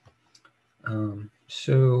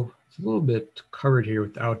 So it's a little bit covered here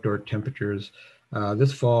with outdoor temperatures.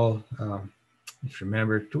 This fall, if you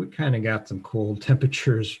remember, we kind of got some cold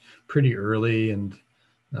temperatures pretty early and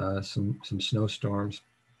some snowstorms.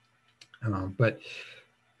 But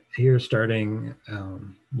here starting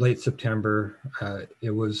late September,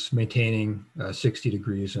 it was maintaining 60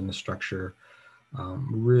 degrees in the structure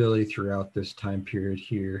really throughout this time period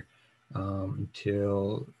here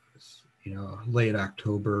until late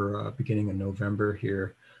October, beginning of November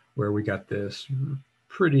here, where we got this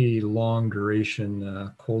pretty long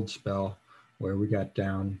duration cold spell where we got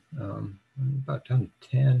down about down to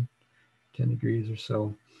 10 degrees or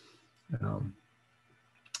so.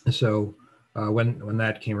 When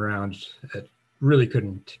that came around, it really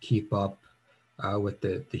couldn't keep up with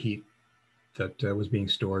the heat that was being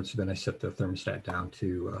stored. So then I set the thermostat down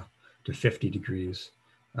to 50 degrees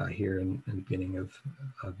here in the beginning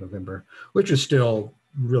of November, which is still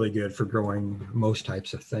really good for growing most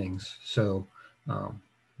types of things. So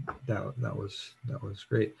that was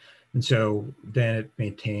great. And so then it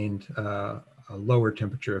maintained a lower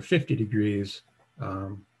temperature of 50 degrees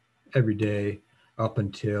every day up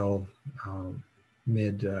until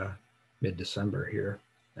mid-December here.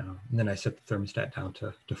 And then I set the thermostat down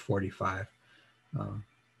to 45.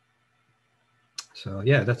 So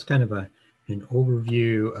yeah, that's kind of an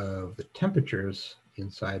overview of the temperatures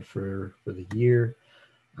inside for the year.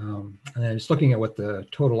 And then just looking at what the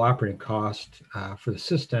total operating cost for the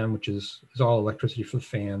system, which is all electricity for the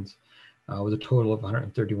fans, was a total of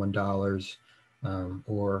 $131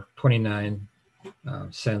 or 29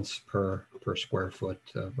 cents per square foot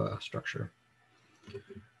of structure.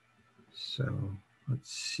 So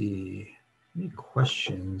let's see, any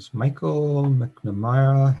questions? Michael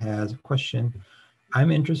McNamara has a question.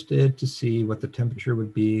 I'm interested to see what the temperature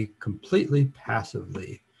would be completely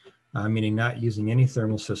passively, meaning not using any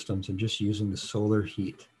thermal systems and just using the solar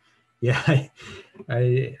heat. Yeah,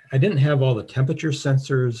 I didn't have all the temperature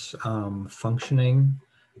sensors functioning,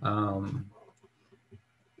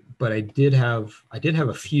 but I did have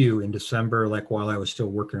a few in December, like while I was still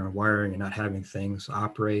working on wiring and not having things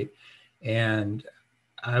operate. And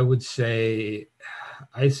I would say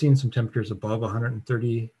I've seen some temperatures above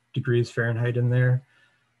 130 degrees Fahrenheit in there.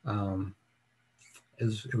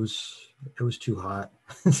 It was too hot.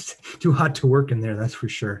 Too hot to work in there, that's for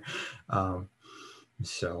sure.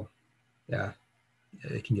 So yeah,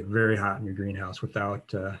 it can get very hot in your greenhouse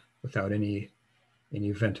without any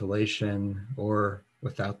ventilation or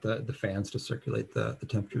without the fans to circulate the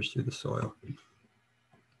temperatures through the soil.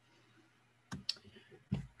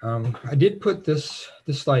 I did put this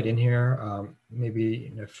slide in here.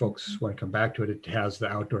 Maybe if folks want to come back to it, it has the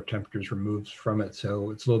outdoor temperatures removed from it, so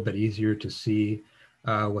it's a little bit easier to see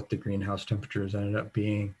what the greenhouse temperatures ended up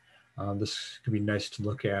being. This could be nice to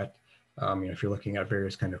look at. If you're looking at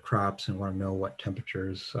various kind of crops and want to know what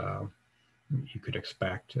temperatures you could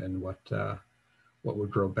expect and what would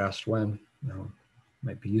grow best when,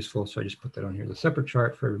 might be useful. So I just put that on here as a separate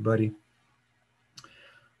chart for everybody.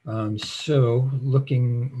 So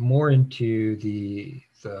looking more into the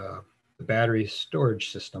battery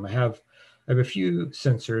storage system, I have a few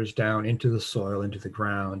sensors down into the soil, into the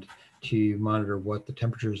ground, to monitor what the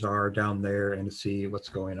temperatures are down there and to see what's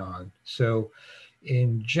going on. So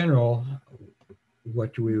in general,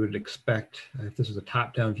 what we would expect, if this is a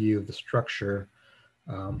top-down view of the structure,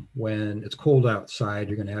 when it's cold outside,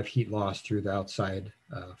 you're going to have heat loss through the outside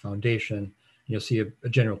foundation. You'll see a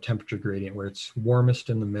general temperature gradient where it's warmest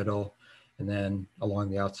in the middle, and then along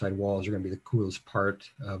the outside walls are going to be the coolest part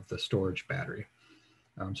of the storage battery.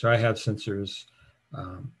 So I have sensors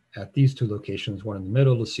at these two locations, one in the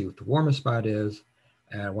middle to see what the warmest spot is,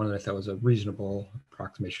 and one that I thought was a reasonable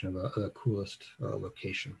approximation of the coolest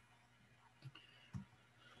location.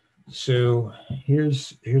 So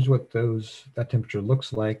here's what that temperature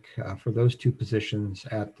looks like for those two positions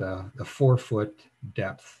at the 4-foot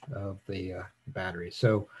depth of the battery.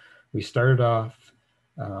 So we started off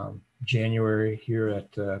January here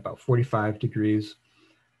at about 45 degrees.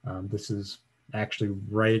 This is actually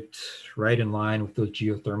right in line with those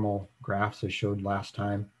geothermal graphs I showed last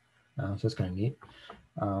time. So that's kind of neat.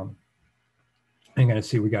 I'm going to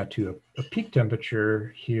see we got to a peak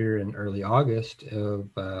temperature here in early August of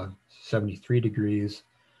 73 degrees.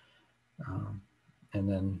 And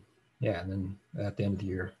then at the end of the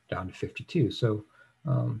year down to 52. So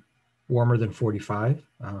warmer than 45,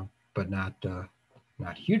 but not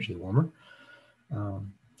hugely warmer.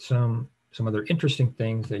 Some other interesting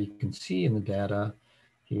things that you can see in the data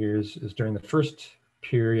here is during the first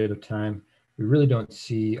period of time, we really don't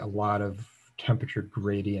see a lot of temperature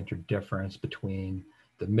gradient or difference between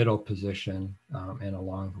middle position and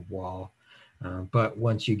along the wall. But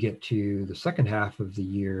once you get to the second half of the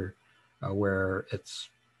year, where it's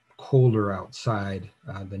colder outside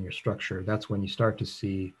than your structure, that's when you start to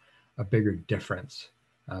see a bigger difference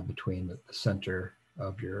between the center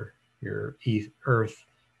of your earth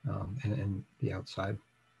and the outside.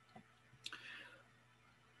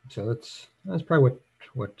 So that's probably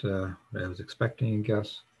what I was expecting, I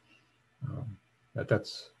guess.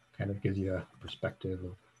 That's kind of gives you a perspective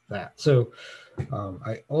of that. So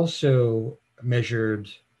I also measured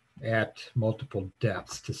at multiple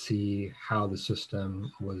depths to see how the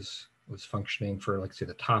system was functioning for, like, say,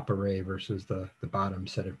 the top array versus the bottom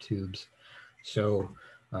set of tubes. So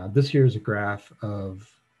this here is a graph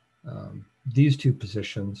of these two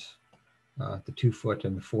positions, the 2 foot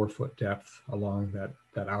and the 4 foot depth along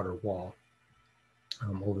that outer wall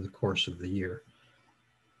over the course of the year.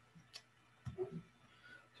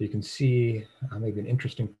 So you can see maybe an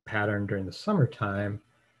interesting pattern during the summertime.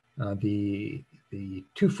 The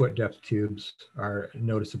 2 foot depth tubes are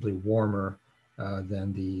noticeably warmer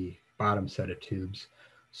than the bottom set of tubes.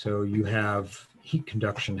 So you have heat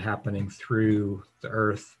conduction happening through the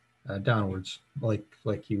earth downwards, like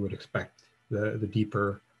you would expect. The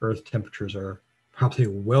deeper earth temperatures are probably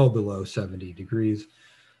well below 70 degrees.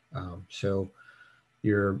 So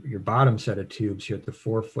your bottom set of tubes here at the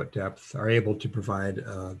 4 foot depth are able to provide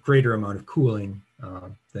a greater amount of cooling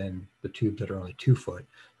than the tubes that are only 2 foot.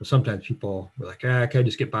 So sometimes people are like, can I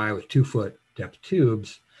just get by with 2 foot depth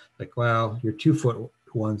tubes? Like, well, your 2 foot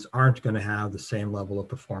ones aren't going to have the same level of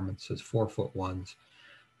performance as 4 foot ones.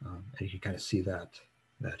 And you can kind of see that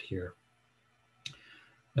here.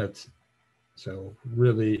 That's so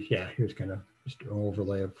really, yeah, here's kind of just an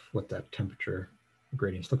overlay of what that temperature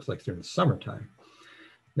gradients looks like during the summertime.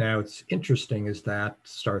 Now, what's interesting is that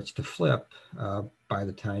starts to flip by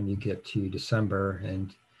the time you get to December.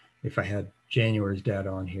 And if I had January's data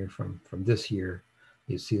on here from this year,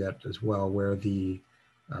 you see that as well, where the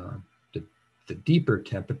deeper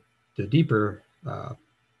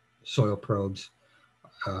soil probes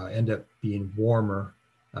end up being warmer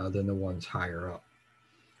than the ones higher up.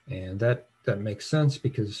 And that makes sense,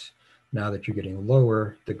 because now that you're getting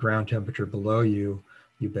lower, the ground temperature below you,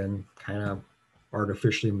 you've been kind of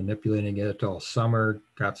artificially manipulating it all summer,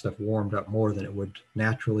 got stuff warmed up more than it would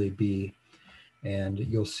naturally be. And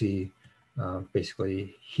you'll see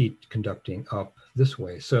basically heat conducting up this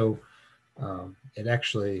way. So it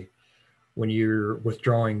actually, when you're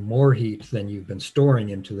withdrawing more heat than you've been storing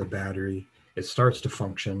into the battery, it starts to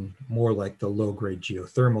function more like the low-grade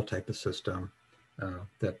geothermal type of system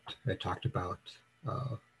that I talked about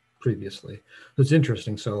previously. It's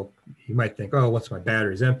interesting. So you might think, oh, what's my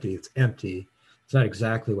battery's empty? It's empty. It's not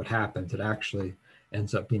exactly what happens. It actually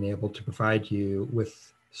ends up being able to provide you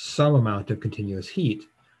with some amount of continuous heat,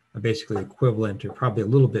 basically equivalent or probably a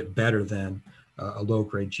little bit better than a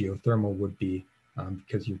low-grade geothermal would be,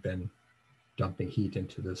 because you've been dumping heat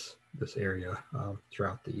into this area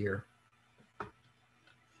throughout the year.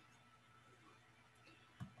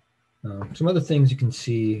 Some other things you can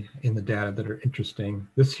see in the data that are interesting.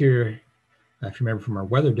 This here, if you remember from our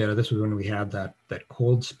weather data, this was when we had that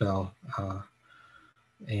cold spell,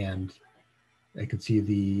 and I can see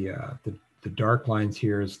the dark lines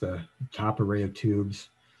here is the top array of tubes.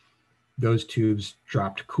 Those tubes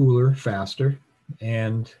dropped cooler faster,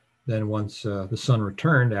 and then once the sun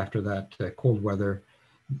returned after that cold weather,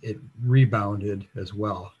 it rebounded as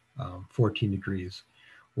well, 14 degrees,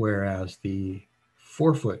 whereas the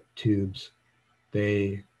 4 foot tubes,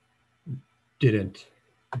 they didn't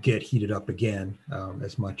get heated up again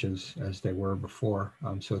as much as they were before.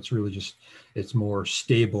 So it's really just, it's more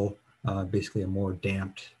stable, basically a more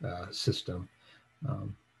damped system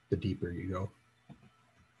the deeper you go.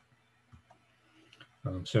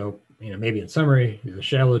 So, maybe in summary, the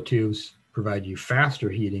shallow tubes provide you faster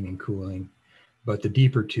heating and cooling, but the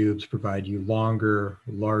deeper tubes provide you longer,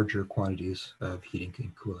 larger quantities of heating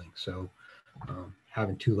and cooling. So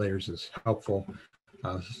having 2 layers is helpful.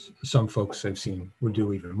 Some folks I've seen would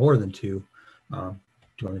do even more than 2,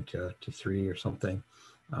 going to 3 or something.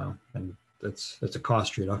 And that's a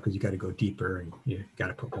cost trade-off, because you got to go deeper and you got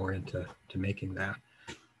to put more into making that.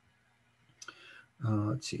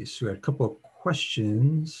 Let's see, so we had a couple of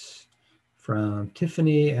questions from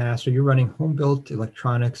Tiffany. Asked, are you running home-built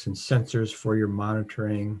electronics and sensors for your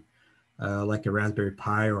monitoring, like a Raspberry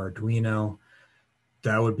Pi or Arduino?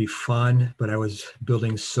 That would be fun, but I was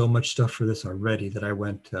building so much stuff for this already that I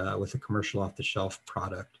went with a commercial off-the-shelf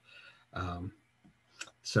product.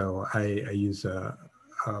 So I use a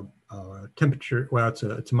temperature, well, it's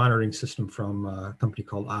a monitoring system from a company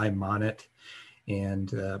called iMonit,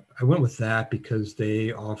 And I went with that because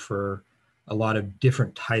they offer a lot of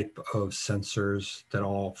different type of sensors that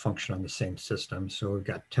all function on the same system. So we've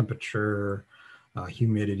got temperature,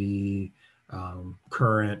 humidity,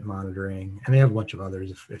 current monitoring, and they have a bunch of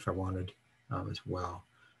others if I wanted as well.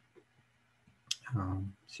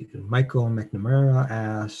 See, Michael McNamara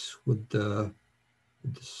asks, would the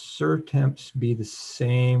SIR temps be the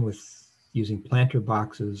same with using planter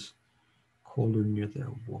boxes colder near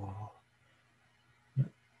the wall? Not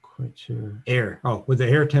quite sure. Air. Oh, would the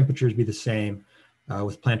air temperatures be the same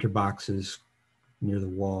with planter boxes near the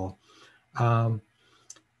wall?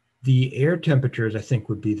 The air temperatures, I think,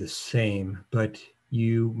 would be the same, but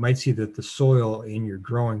you might see that the soil in your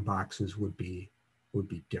growing boxes would be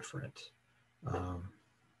different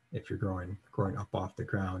if you're growing up off the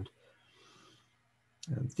ground.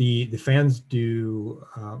 The fans do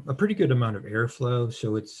a pretty good amount of airflow,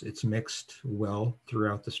 so it's mixed well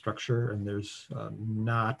throughout the structure, and there's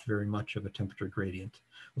not very much of a temperature gradient.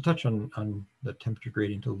 We'll touch on the temperature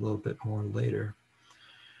gradient a little bit more later.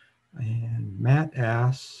 And Matt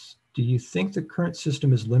asks, do you think the current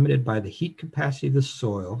system is limited by the heat capacity of the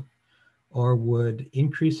soil, or would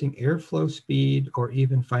increasing airflow speed or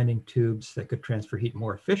even finding tubes that could transfer heat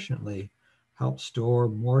more efficiently help store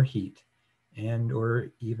more heat and or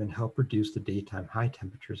even help reduce the daytime high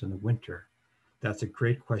temperatures in the winter? That's a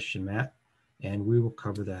great question, Matt. And we will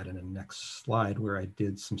cover that in the next slide where I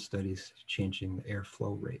did some studies changing the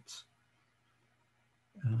airflow rates.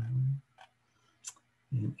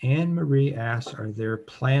 And Anne Marie asks, are there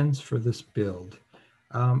plans for this build?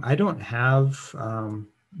 I don't have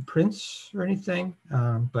prints or anything,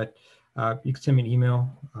 but you can send me an email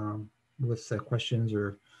with questions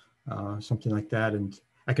or something like that. And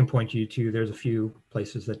I can point you to, there's a few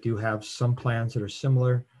places that do have some plans that are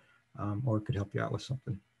similar or could help you out with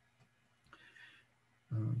something.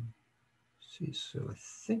 Let's see, so I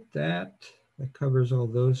think that covers all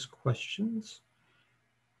those questions.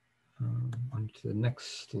 On to the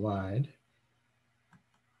next slide.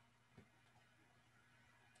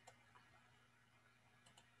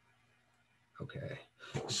 Okay,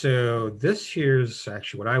 so this here's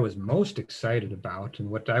actually what I was most excited about and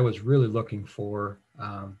what I was really looking for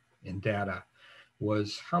in data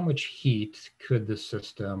was how much heat could the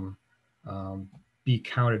system be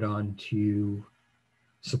counted on to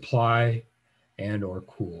supply and or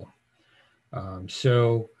cool.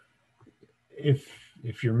 So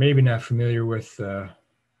if you're maybe not familiar with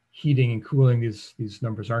heating and cooling, these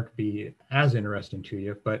numbers aren't going to be as interesting to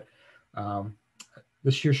you, but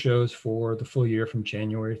this here shows for the full year from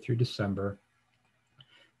January through December,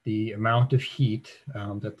 the amount of heat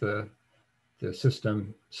that the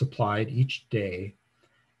system supplied each day,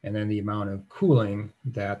 and then the amount of cooling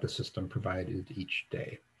that the system provided each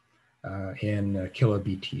day in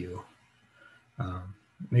kilobtu.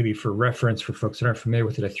 Maybe for reference, for folks that aren't familiar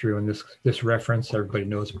with it, I threw in this reference. Everybody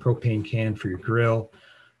knows a propane can for your grill.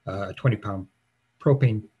 A 20-pound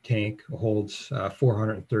propane tank holds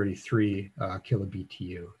 433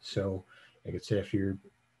 kilobtu. So I could say if you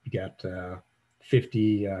got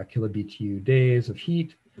 50 kilobtu days of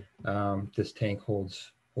heat, this tank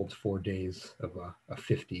holds 4 days of a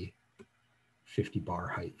 50 bar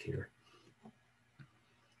height here.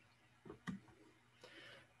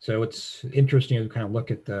 So it's interesting as we kind of look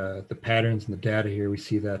at the patterns and the data here. We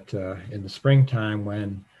see that in the springtime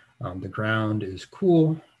when the ground is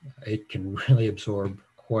cool, it can really absorb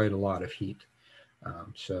quite a lot of heat.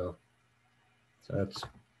 So that's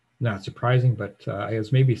not surprising, but I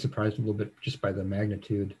was maybe surprised a little bit just by the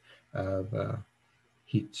magnitude of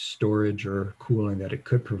heat storage or cooling that it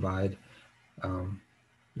could provide.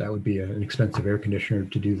 That would be an expensive air conditioner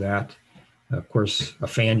to do that. Of course, a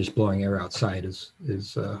fan just blowing air outside is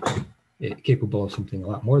capable of something a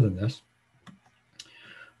lot more than this.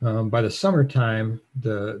 By the summertime,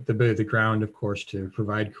 the ability of the ground, of course, to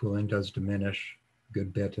provide cooling does diminish a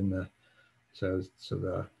good bit, so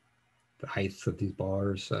the height of these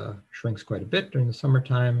bars shrinks quite a bit during the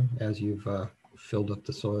summertime as you've filled up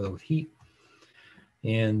the soil with heat.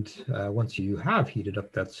 And once you have heated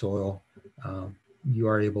up that soil, you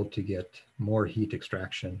are able to get more heat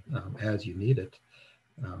extraction as you need it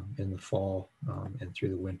in the fall and through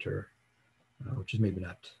the winter, which is maybe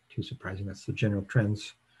not too surprising. That's the general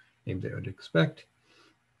trends maybe they would expect.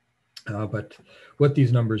 But what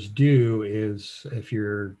these numbers do is if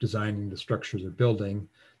you're designing the structures or building,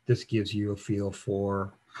 this gives you a feel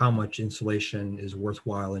for how much insulation is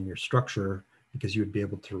worthwhile in your structure, because you would be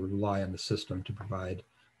able to rely on the system to provide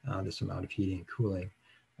this amount of heating and cooling.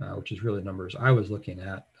 Which is really numbers I was looking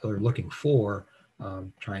at or looking for,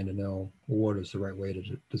 trying to know what is the right way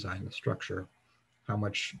to design the structure. how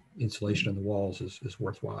much insulation in the walls is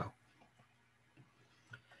worthwhile.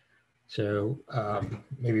 So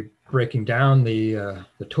maybe breaking down the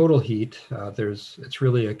total heat, it's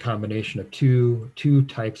really a combination of two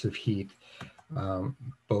types of heat,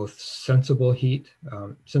 both sensible heat.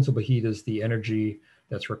 Sensible heat is the energy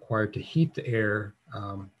that's required to heat the air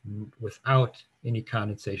without any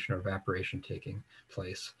condensation or evaporation taking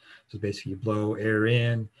place. So basically you blow air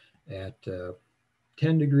in at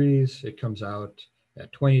 10 degrees, it comes out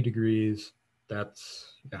at 20 degrees.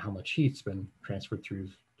 That's how much heat's been transferred through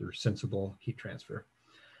sensible heat transfer.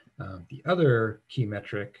 The other key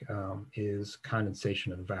metric is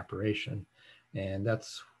condensation and evaporation. And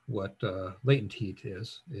that's what latent heat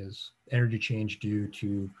is energy change due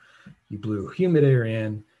to you blew humid air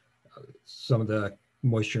in, some of the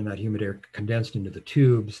moisture in that humid air condensed into the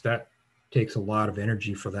tubes. That takes a lot of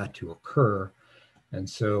energy for that to occur. And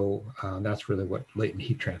so that's really what latent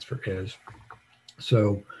heat transfer is.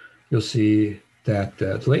 So you'll see that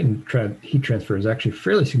latent heat transfer is actually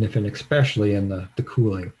fairly significant, especially in the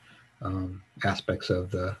cooling aspects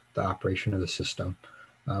of the operation of the system.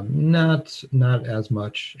 Not as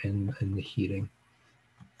much in the heating.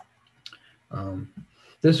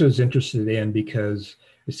 This was interested in because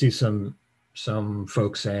you see some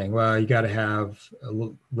folks saying, well, you got to have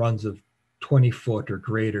runs of 20-foot or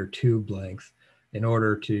greater tube length in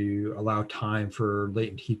order to allow time for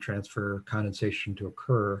latent heat transfer condensation to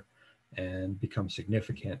occur and become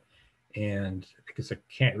significant. And because I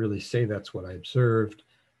can't really say that's what I observed,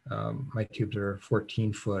 my tubes are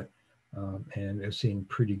 14-foot, and I've seen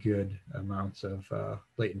pretty good amounts of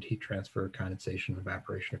latent heat transfer, condensation,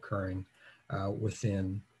 evaporation occurring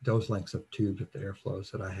within those lengths of tubes with the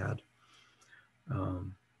airflows that I had.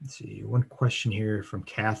 Let's see, one question here from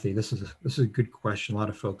Kathy. This is a good question. A lot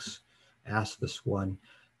of folks ask this one.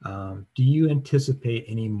 Do you anticipate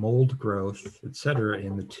any mold growth, et cetera,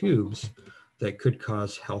 in the tubes that could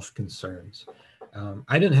cause health concerns?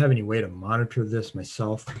 I didn't have any way to monitor this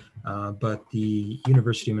myself, but the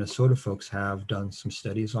University of Minnesota folks have done some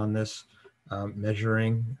studies on this,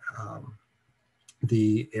 measuring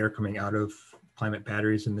the air coming out of climate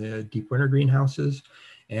batteries in the deep winter greenhouses.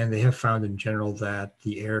 And they have found in general that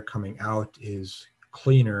the air coming out is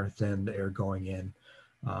cleaner than the air going in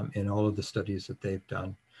all of the studies that they've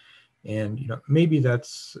done. And maybe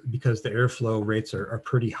that's because the airflow rates are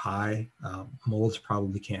pretty high. Molds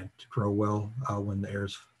probably can't grow well when the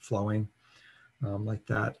air's flowing like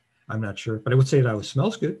that. I'm not sure, but I would say it always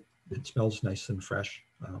smells good. It smells nice and fresh.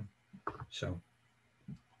 So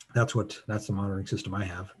that's the monitoring system I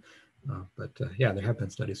have. But yeah, there have been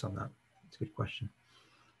studies on that. It's a good question.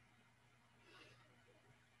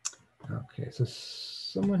 Okay, so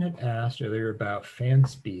someone had asked earlier about fan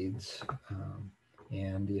speeds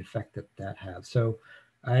and the effect that has. So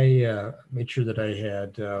I made sure that I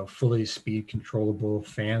had fully speed controllable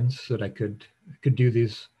fans so that I could do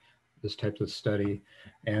this type of study.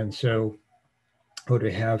 And so what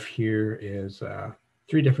we have here is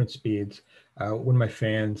 3 different speeds. When my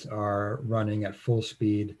fans are running at full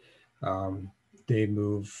speed, they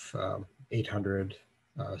move 800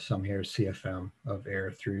 some here CFM of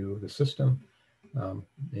air through the system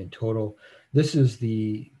in total. This is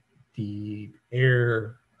the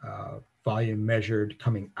air volume measured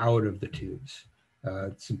coming out of the tubes.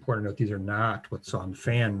 It's important to note these are not what's on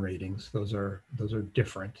fan ratings. Those are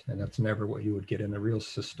different, and that's never what you would get in a real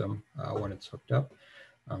system when it's hooked up.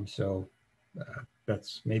 So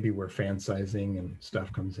that's maybe where fan sizing and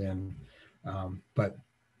stuff comes in. But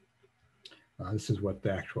this is what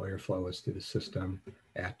the actual airflow is through the system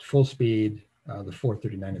at full speed. The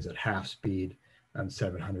 439 is at half speed, and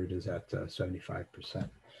 700 is at 75%.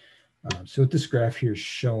 So what this graph here is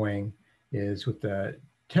showing is with the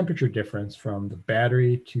temperature difference from the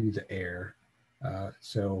battery to the air.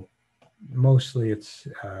 So mostly it's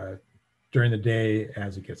during the day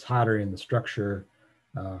as it gets hotter in the structure,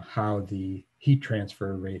 how the heat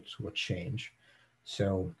transfer rates will change.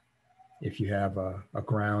 So if you have a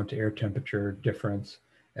ground to air temperature difference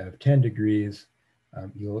of 10 degrees,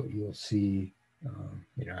 you'll see,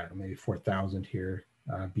 I don't know, maybe 4,000 here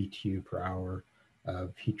BTU per hour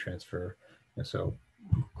of heat transfer. And so,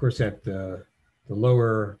 of course, at the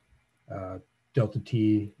lower delta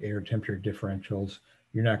T air temperature differentials,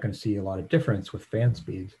 you're not going to see a lot of difference with fan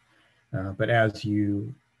speeds. But as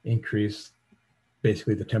you increase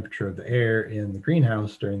basically the temperature of the air in the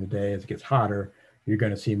greenhouse during the day as it gets hotter, you're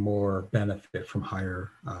going to see more benefit from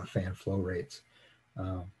higher fan flow rates.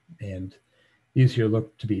 And these here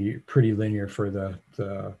look to be pretty linear for the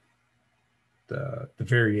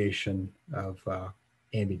variation of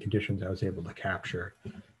ambient conditions I was able to capture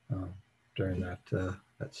during that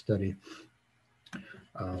study.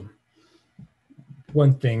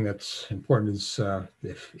 One thing that's important is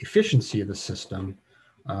the efficiency of the system.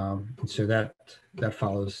 And so that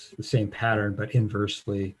follows the same pattern, but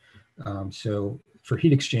inversely. So for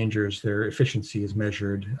heat exchangers, their efficiency is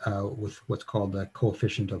measured with what's called the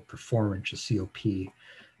coefficient of performance, a COP,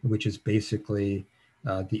 which is basically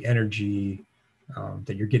the energy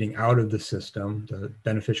that you're getting out of the system, the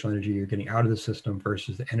beneficial energy you're getting out of the system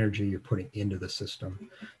versus the energy you're putting into the system.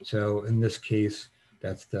 So in this case,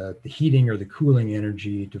 that's the heating or the cooling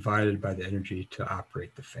energy divided by the energy to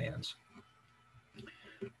operate the fans.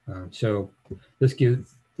 So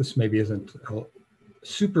this maybe isn't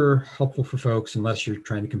super helpful for folks unless you're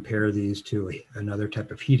trying to compare these to another type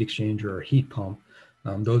of heat exchanger or heat pump.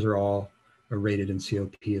 Those are all rated in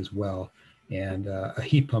COP as well. And a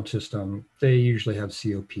heat pump system, they usually have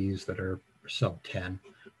COPs that are sub 10.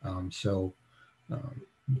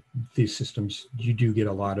 These systems, you do get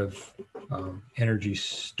a lot of energy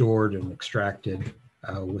stored and extracted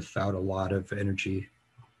without a lot of energy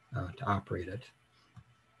to operate it.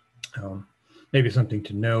 Maybe something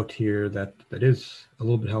to note here that is a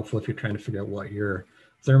little bit helpful if you're trying to figure out what your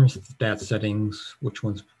thermostat settings,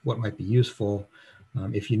 what might be useful.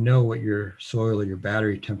 If you know what your soil or your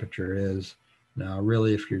battery temperature is, now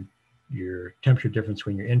really if your temperature difference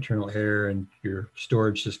between your internal air and your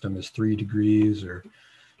storage system is 3 degrees or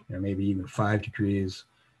maybe even 5 degrees,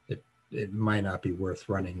 it might not be worth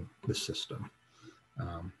running the system.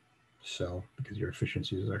 So because your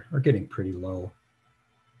efficiencies are getting pretty low.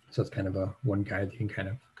 So it's kind of one guide that you can kind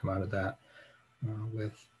of come out of that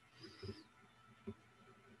with.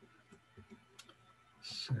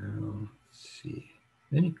 So let's see.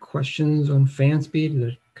 Any questions on fan speed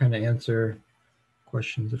to kind of answer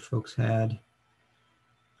questions that folks had?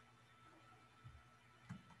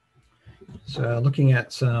 So looking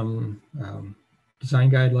at some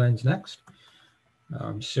design guidelines next.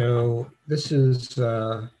 So this is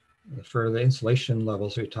for the insulation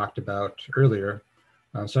levels we talked about earlier.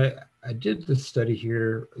 So I did this study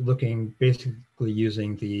here looking basically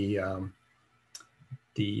using the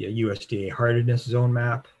USDA hardiness zone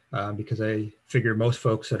map because I figure most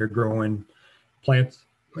folks that are growing plants,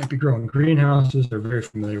 might be growing greenhouses, are very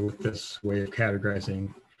familiar with this way of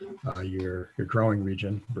categorizing your growing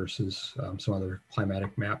region versus some other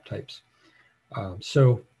climatic map types.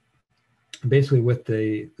 So basically with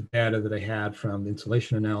the data that I had from the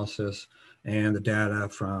insulation analysis and the data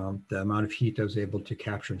from the amount of heat I was able to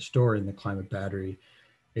capture and store in the climate battery,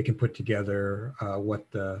 it can put together what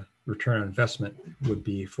the return on investment would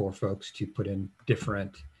be for folks to put in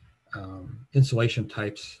different insulation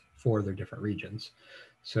types for their different regions.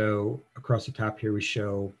 So across the top here, we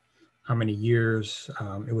show how many years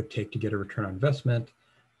it would take to get a return on investment,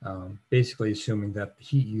 basically assuming that the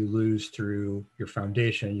heat you lose through your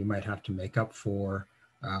foundation, you might have to make up for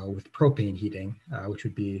with propane heating, which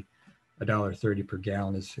would be $1.30 per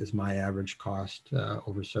gallon is my average cost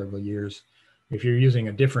over several years. If you're using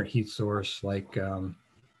a different heat source like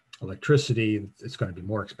electricity, it's going to be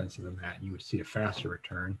more expensive than that. You would see a faster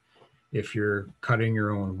return. If you're cutting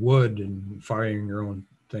your own wood and firing your own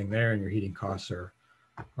thing there and your heating costs are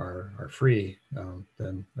free,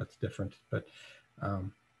 then that's different. But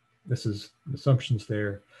this is assumptions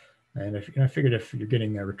there. And I figured if you're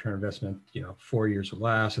getting a return investment, 4 years or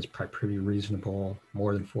less, it's probably pretty reasonable.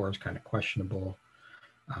 More than 4 is kind of questionable.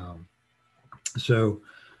 So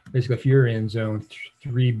basically, if you're in zone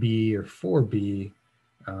 3B or 4B,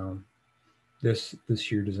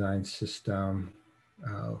 this your design system,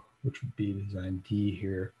 which would be design D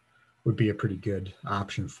here, would be a pretty good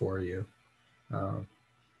option for you.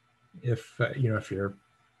 If you're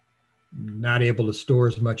not able to store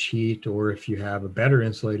as much heat, or if you have a better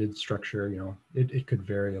insulated structure, it could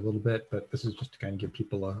vary a little bit, but this is just to kind of give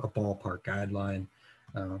people a ballpark guideline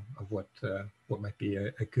of what might be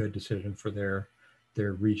a good decision for their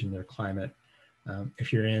region, their climate.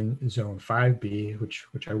 If you're in zone 5B,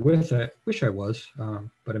 which I wish I was,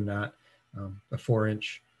 but I'm not, a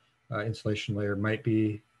 4-inch insulation layer might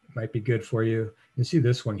be good for you. You see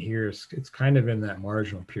this one here, it's kind of in that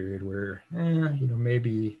marginal period where,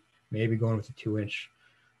 maybe going with a 2-inch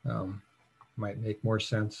might make more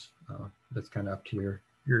sense. That's kind of up to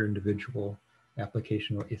your individual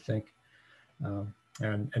application, what you think.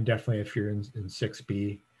 And definitely if you're in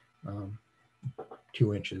 6B,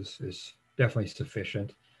 2 inches is definitely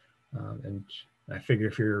sufficient. And I figure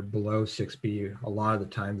if you're below 6B, a lot of the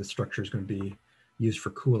time the structure is going to be used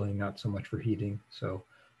for cooling, not so much for heating. So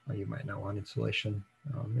you might not want insulation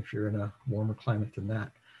if you're in a warmer climate than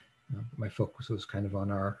that. My focus was kind of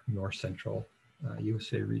on our north central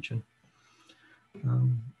USA region.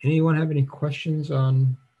 Anyone have any questions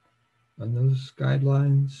on on those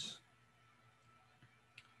guidelines?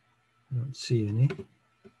 I don't see any.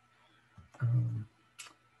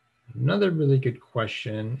 Another really good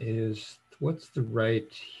question is, what's the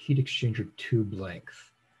right heat exchanger tube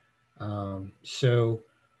length? So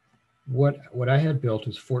what I had built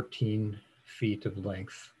was 14 feet of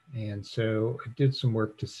length. And so I did some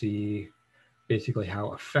work to see basically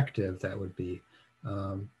how effective that would be.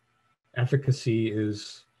 Efficacy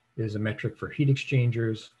is a metric for heat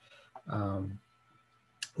exchangers,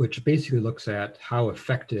 which basically looks at how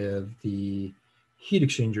effective the heat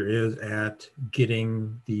exchanger is at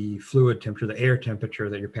getting the fluid temperature, the air temperature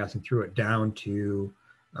that you're passing through it, down to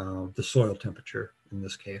the soil temperature in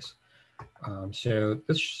this case. So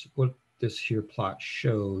this what this here plot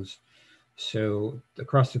shows. So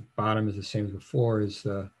across the bottom is the same as before, is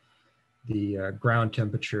the ground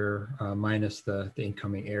temperature minus the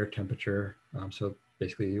incoming air temperature. So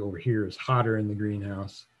basically over here is hotter in the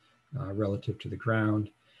greenhouse relative to the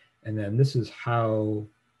ground. And then this is how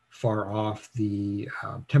far off the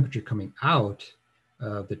temperature coming out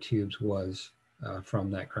of the tubes was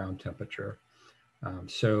from that ground temperature.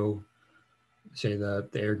 So say the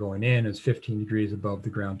air going in is 15 degrees above the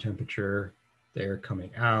ground temperature. The air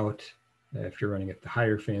coming out, if you're running at the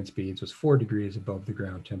higher fan speeds, was 4 degrees above the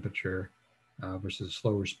ground temperature, versus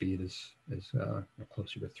slower speed is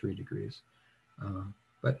closer to 3 degrees.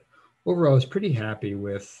 But overall, I was pretty happy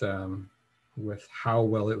with how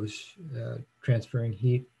well it was transferring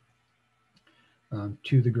heat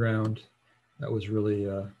to the ground. That was really,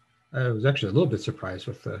 I was actually a little bit surprised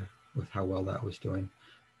with how well that was doing.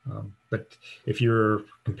 But if you're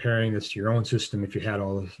comparing this to your own system, if you had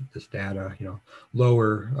all this data,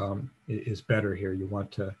 lower is better here. You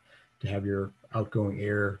want to have your outgoing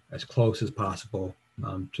air as close as possible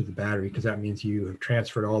to the battery, because that means you have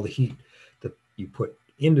transferred all the heat that you put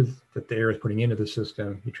into, that the air is putting into the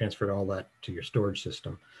system. You transferred all that to your storage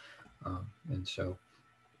system. And so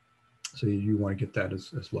you want to get that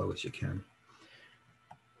as low as you can.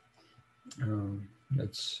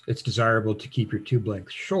 It's desirable to keep your tube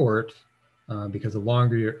length short because the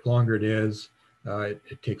longer it is,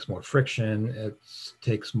 it takes more friction. It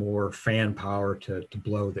takes more fan power to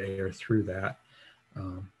blow the air through that.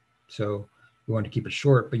 So you want to keep it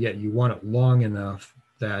short, but yet you want it long enough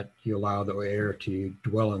that you allow the air to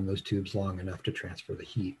dwell in those tubes long enough to transfer the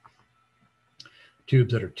heat.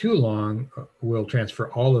 Tubes that are too long will transfer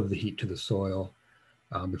all of the heat to the soil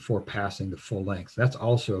before passing the full length. That's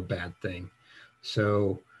also a bad thing.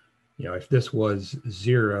 So, if this was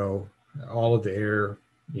 0, all of the air,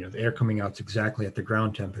 the air coming out is exactly at the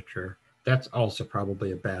ground temperature, that's also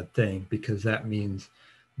probably a bad thing, because that means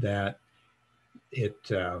that it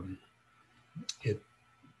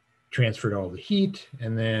transferred all the heat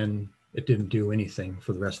and then it didn't do anything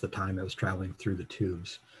for the rest of the time it was traveling through the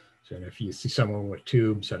tubes. So if you see someone with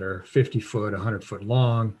tubes that are 50 foot, 100 foot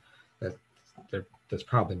long, that's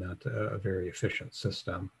probably not a very efficient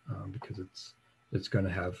system, because it's going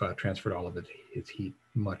to have transferred all of its heat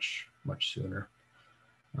much sooner.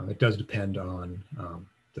 It does depend on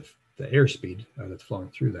the airspeed that's flowing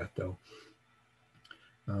through that, though.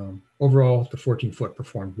 Overall, the 14 foot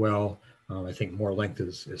performed well. I think more length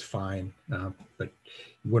is fine, but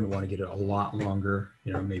you wouldn't want to get it a lot longer,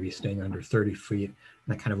 maybe staying under 30 feet.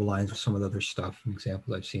 And that kind of aligns with some of the other stuff and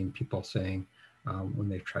examples I've seen people saying when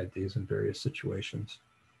they've tried these in various situations.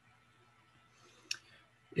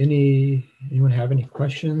 Anyone have any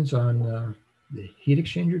questions on the heat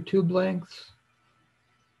exchanger tube lengths?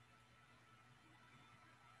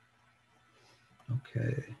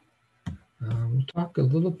 Okay. We'll talk a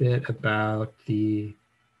little bit about the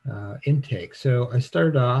intake. So I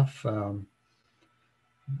started off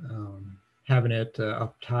having it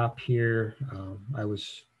up top here. I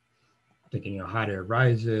was thinking, hot air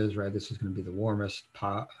rises, right? This is going to be the warmest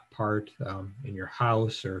part in your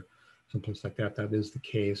house or someplace like that. That is the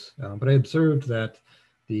case. But I observed that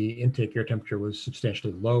the intake air temperature was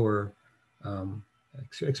substantially lower,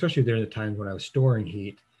 especially during the times when I was storing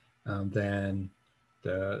heat, than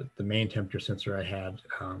the main temperature sensor I had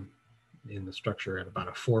in the structure at about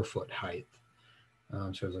a 4 foot height.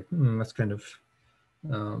 So I was like, that's kind of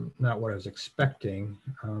not what I was expecting.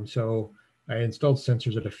 So I installed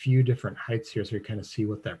sensors at a few different heights here, so you kind of see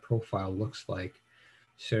what that profile looks like.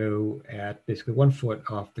 So at basically 1 foot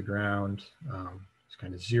off the ground, it's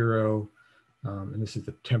kind of 0. And this is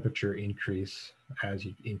the temperature increase as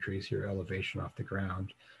you increase your elevation off the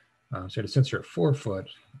ground. So I had a sensor at 4 foot.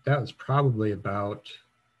 That was probably about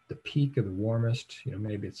the peak of the warmest.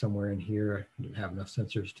 Maybe it's somewhere in here. I didn't have enough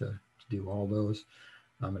sensors to do all those.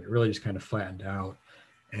 And it really just kind of flattened out.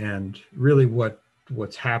 And really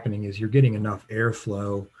what's happening is you're getting enough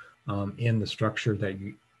airflow in the structure that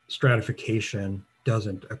stratification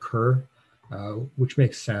doesn't occur, which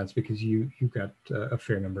makes sense because you've got a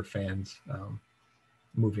fair number of fans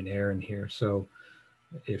moving air in here. So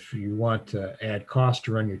if you want to add cost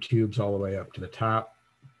to run your tubes all the way up to the top,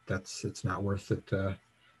 it's not worth it to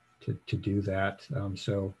do that.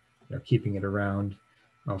 So keeping it around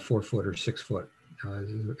 4 foot or 6 foot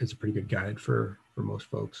is a pretty good guide for most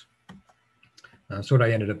folks. So what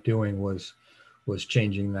I ended up doing was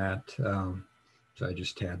changing that. So I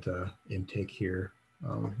just had the intake here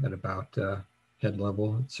at about head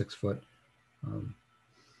level at 6 foot.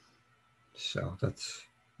 So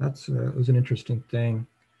it was an interesting thing.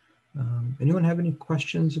 Anyone have any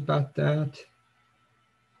questions about that?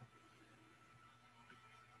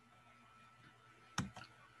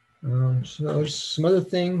 So there's some other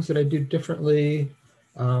things that I do differently.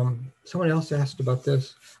 Someone else asked about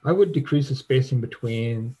this. I would decrease the spacing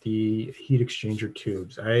between the heat exchanger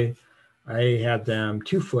tubes. I had them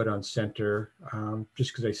 2 foot on center,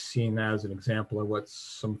 just because I've seen that as an example of what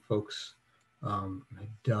some folks have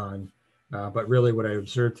done. But really what I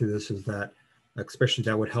observed through this is that, especially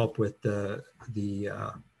that would help with the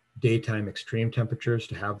daytime extreme temperatures,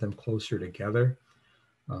 to have them closer together.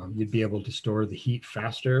 You'd be able to store the heat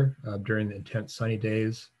faster during the intense sunny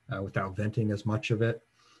days without venting as much of it.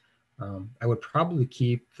 I would probably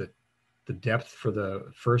keep the depth for the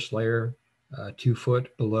first layer 2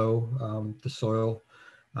 foot below the soil,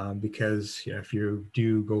 because if you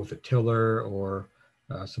do go with a tiller or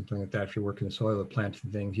something like that, if you're working the soil or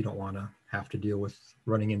planting things, you don't want to have to deal with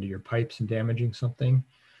running into your pipes and damaging something.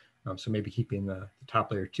 So maybe keeping the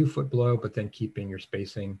top layer 2 foot below, but then keeping your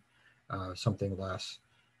spacing something less.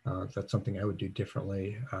 That's something I would do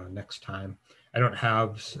differently next time. I don't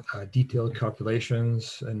have detailed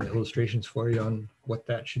calculations and illustrations for you on what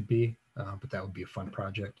that should be, but that would be a fun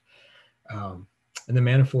project. And the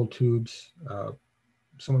manifold tubes,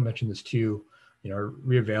 someone mentioned this too,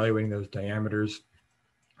 reevaluating those diameters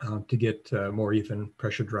to get more even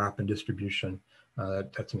pressure drop and distribution.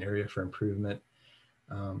 That's an area for improvement.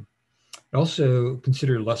 Also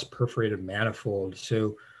consider less perforated manifold.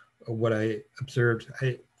 So what I observed,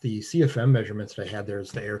 the CFM measurements that I had there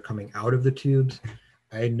is the air coming out of the tubes.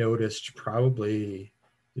 I noticed probably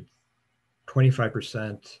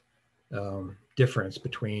 25% difference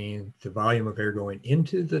between the volume of air going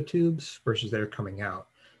into the tubes versus air coming out.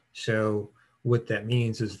 So what that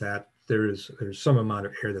means is that there's some amount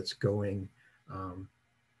of air that's going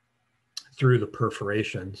through the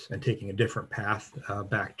perforations and taking a different path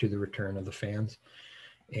back to the return of the fans.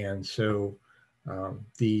 And so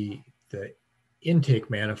the intake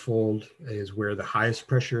manifold is where the highest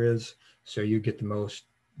pressure is. So you get the most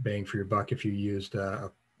bang for your buck if you used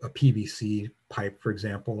a PVC pipe, for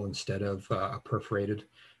example, instead of a perforated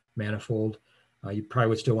manifold. You probably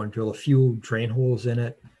would still want to drill a few drain holes in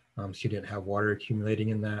it, so you didn't have water accumulating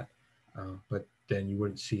in that, but then you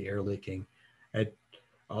wouldn't see air leaking.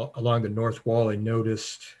 Along the north wall, I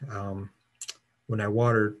noticed when I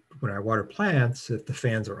water plants, if the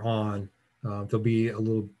fans are on, there'll be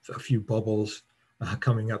a few bubbles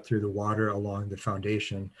coming up through the water along the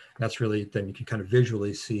foundation. That's really, then you can kind of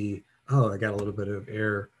visually see, oh, I got a little bit of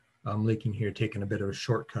air leaking here, taking a bit of a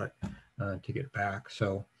shortcut to get back.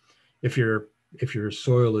 So if your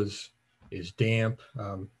soil is damp,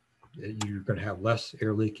 you're going to have less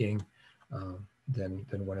air leaking than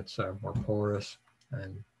when it's more porous.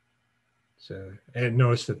 And so, and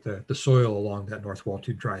notice that the soil along that north wall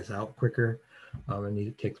too dries out quicker, and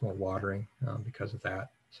it takes more watering because of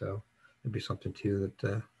that. So it'd be something too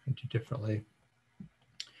that I do differently.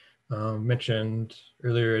 Mentioned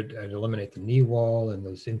earlier, I'd eliminate the knee wall and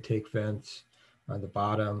those intake vents on the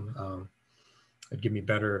bottom. It'd give me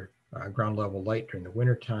better ground level light during the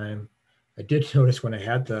winter time. I did notice when I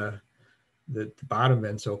had the bottom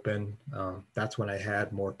vents open, that's when I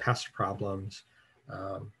had more pest problems.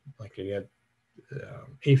 Like I had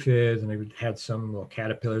aphids, and I had some little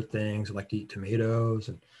caterpillar things that like to eat tomatoes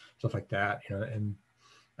and stuff like that, and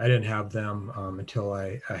I didn't have them until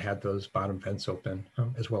I had those bottom vents open,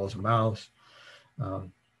 as well as a mouse,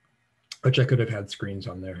 which I could have had screens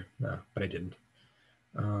on there, but I didn't.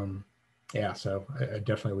 Yeah, so I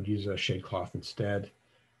definitely would use a shade cloth instead.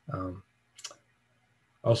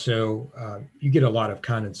 Also, you get a lot of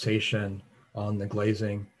condensation on the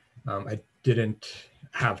glazing. I didn't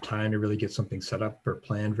have time to really get something set up or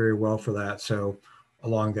planned very well for that. So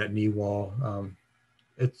along that knee wall,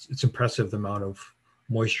 it's impressive the amount of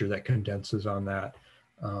moisture that condenses on that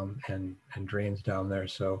and drains down there.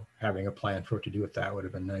 So having a plan for what to do with that would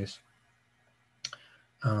have been nice.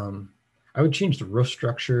 I would change the roof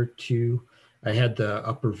structure too. I had the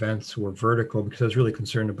upper vents were vertical because I was really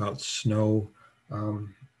concerned about snow,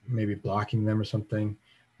 maybe blocking them or something.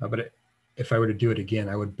 But if I were to do it again,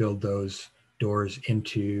 I would build those doors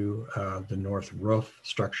into the north roof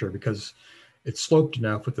structure because it's sloped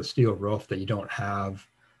enough with the steel roof that you don't have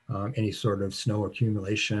any sort of snow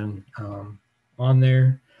accumulation on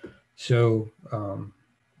there. So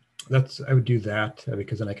I would do that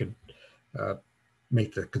because then I could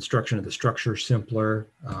make the construction of the structure simpler.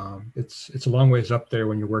 It's a long ways up there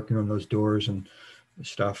when you're working on those doors and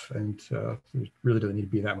stuff, and there really doesn't need to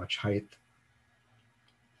be that much height.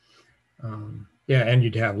 Yeah, and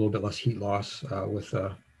you'd have a little bit less heat loss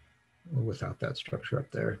without that structure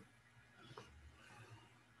up there.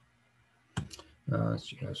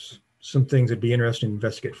 So, some things that'd be interesting to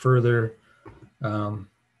investigate further.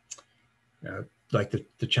 Like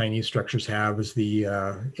the Chinese structures have is the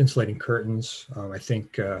insulating curtains. I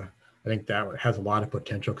think that has a lot of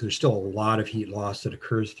potential because there's still a lot of heat loss that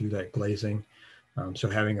occurs through that glazing. So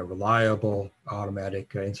having a reliable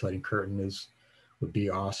automatic insulating curtain would be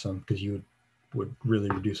awesome because you would really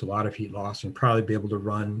reduce a lot of heat loss and probably be able to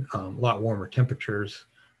run a lot warmer temperatures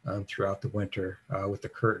throughout the winter with the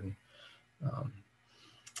curtain.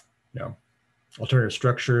 Alternative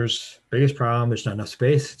structures, biggest problem, there's not enough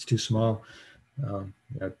space, it's too small.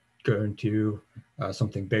 Going to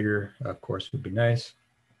something bigger, of course, would be nice.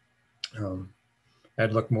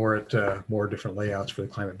 I'd look more at more different layouts for the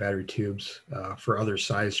climate battery tubes for other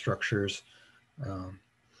size structures.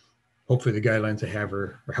 Hopefully the guidelines I have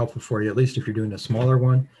are helpful for you, at least if you're doing a smaller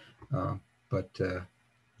one. But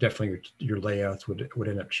definitely your layouts would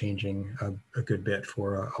end up changing a good bit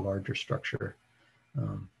for a larger structure.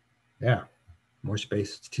 Yeah, more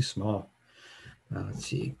space, it's too small. Let's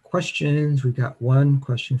see, questions. We've got one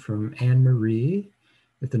question from Anne Marie.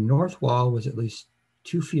 If the north wall was at least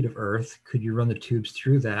 2 feet of earth, could you run the tubes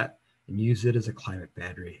through that and use it as a climate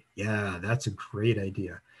battery? Yeah, that's a great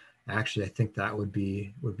idea. Actually, I think that would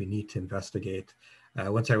be neat to investigate.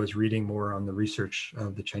 Once I was reading more on the research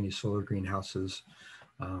of the Chinese solar greenhouses,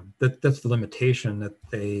 that's the limitation that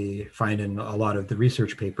they find in a lot of the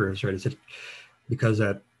research papers, right? Is it because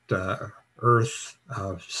that earth,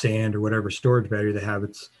 sand, or whatever storage battery they have,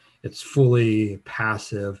 it's fully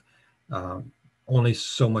passive. Only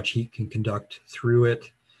so much heat can conduct through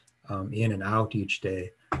it, in and out each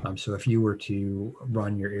day. So if you were to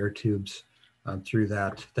run your air tubes through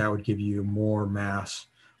that would give you more mass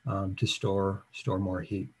to store more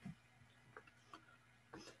heat.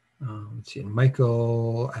 Let's see. And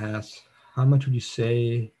Michael asks, how much would you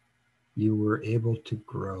say you were able to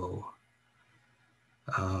grow?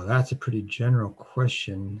 That's a pretty general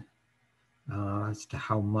question as to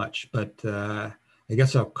how much, but I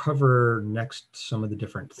guess I'll cover next some of the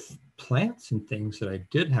different plants and things that I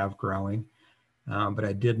did have growing, but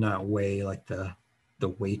I did not weigh like the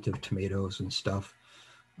weight of tomatoes and stuff,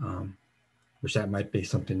 which that might be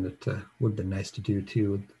something that would have been nice to do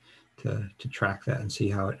too, to track that and see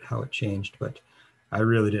how it changed. But I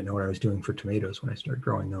really didn't know what I was doing for tomatoes when I started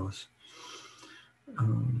growing those.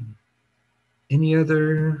 Any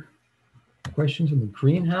other questions in the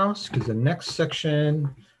greenhouse? Because the next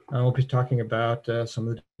section, we'll be talking about some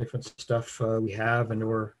of the different stuff we have and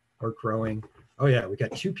or growing. Oh yeah, we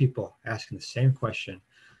got 2 people asking the same question.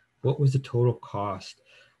 What was the total cost?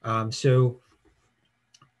 So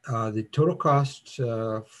the total cost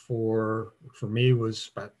for me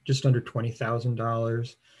was about just under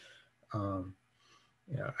 $20,000.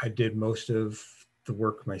 I did most of the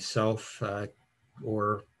work myself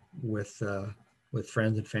or with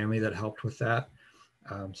friends and family that helped with that.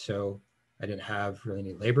 So I didn't have really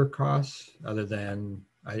any labor costs other than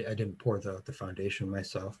I didn't pour the foundation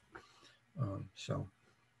myself. So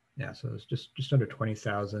yeah, so it's just under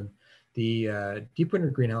 20,000. The deep winter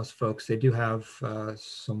greenhouse folks, they do have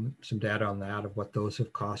some data on that of what those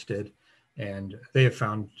have costed, and they have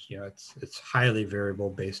found it's highly variable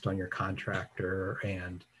based on your contractor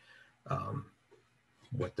and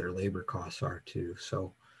what their labor costs are too.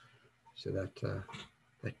 So that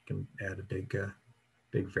can add a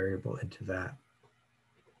big variable into that.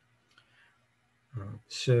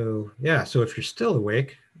 So yeah, so if you're still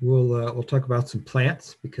awake, we'll talk about some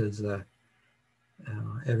plants because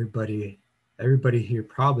everybody here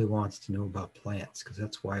probably wants to know about plants because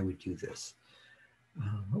that's why we do this.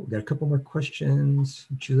 We got a couple more questions.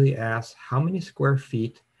 Julie asks, how many square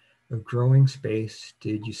feet of growing space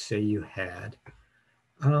did you say you had?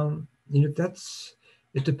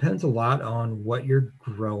 It depends a lot on what you're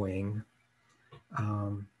growing.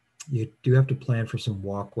 You do have to plan for some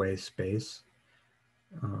walkway space.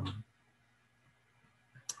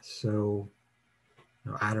 So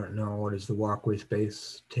I don't know, what does the walkway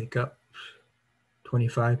space take up?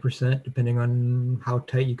 25%, depending on how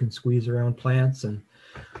tight you can squeeze around plants. And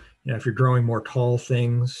if you're growing more tall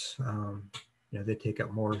things, they take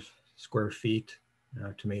up more square feet.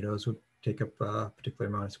 Tomatoes would take up a particular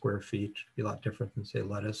amount of square feet. Be a lot different than, say,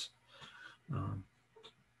 lettuce.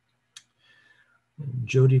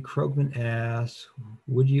 Jody Krogman asks,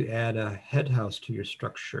 would you add a head house to your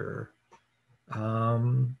structure?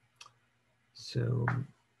 So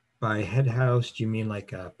by head house, do you mean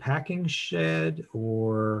like a packing shed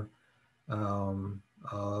or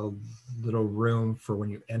a little room for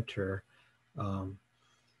when you enter?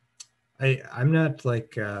 I'm not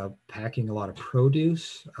like packing a lot of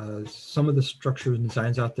produce. Some of the structures and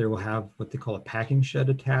designs out there will have what they call a packing shed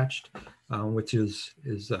attached, which is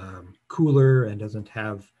cooler and doesn't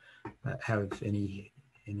have any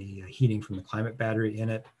heating from the climate battery in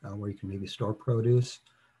it, where you can maybe store produce.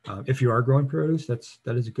 If you are growing produce, that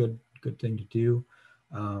is a good thing to do.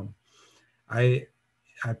 I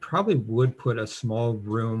probably would put a small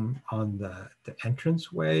room on the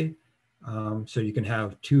entranceway, so you can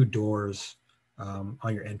have two doors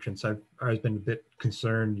on your entrance. I've always been a bit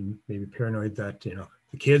concerned and maybe paranoid that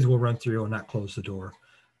the kids will run through and not close the door,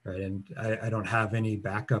 right? And I don't have any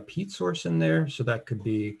backup heat source in there, so that could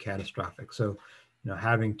be catastrophic. So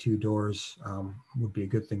having two doors would be a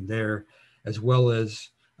good thing there, as well as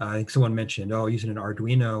I think someone mentioned, using an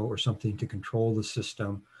Arduino or something to control the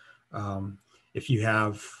system. If you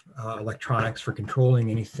have electronics for controlling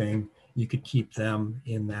anything, you could keep them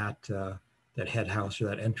in that head house or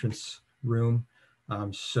that entrance room,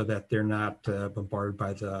 so that they're not bombarded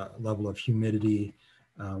by the level of humidity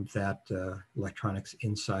that electronics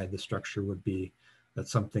inside the structure would be.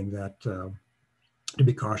 That's something that to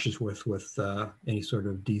be cautious with any sort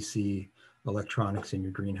of DC electronics in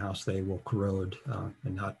your greenhouse. They will corrode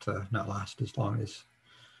and not last as long as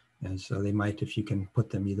they might if you can put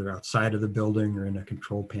them either outside of the building or in a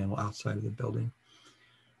control panel outside of the building.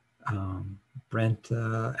 Brent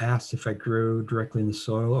asked if I grew directly in the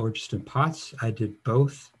soil or just in pots. I did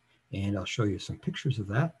both, and I'll show you some pictures of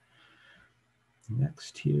that.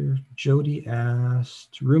 Next here, Jody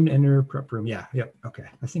asked, room to enter, prep room. Yeah, yep, okay.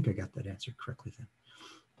 I think I got that answered correctly then.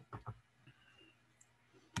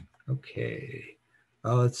 Okay,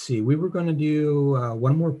 let's see. We were going to do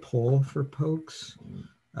one more poll for folks.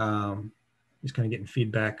 Just kind of getting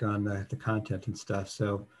feedback on the content and stuff.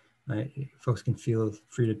 So folks can feel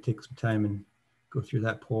free to take some time and go through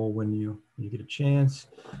that poll when you get a chance.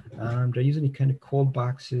 Did I use any kind of cold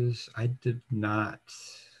boxes? I did not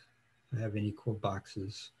have any cold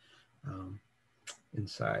boxes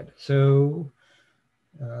inside. So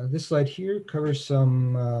this slide here covers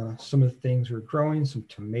some of the things we're growing, some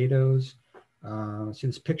tomatoes. See,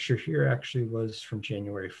 this picture here actually was from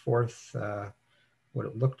January 4th, what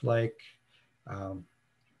it looked like.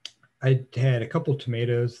 I had a couple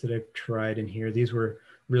tomatoes that I've tried in here. These were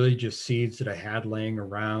really just seeds that I had laying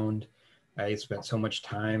around. I spent so much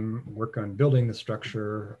time working on building the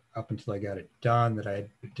structure up until I got it done that I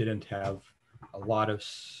didn't have a lot of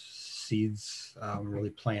seeds really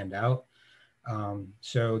planned out.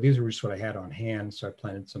 So these were just what I had on hand. So I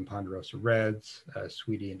planted some Ponderosa Reds,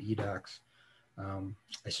 Sweetie and Edox.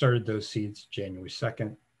 I started those seeds January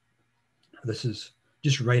 2nd. This is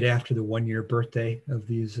just right after the 1-year birthday of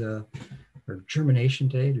these, or germination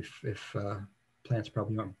date, if plants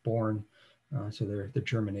probably aren't born. So they're the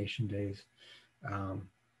germination days.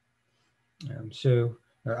 So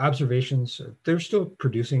observations, they're still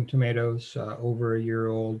producing tomatoes over a year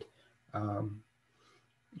old.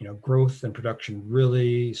 Growth and production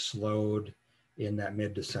really slowed in that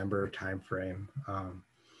mid-December timeframe.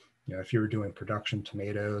 If you were doing production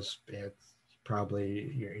tomatoes, it's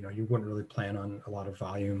probably, you wouldn't really plan on a lot of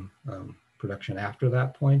volume production after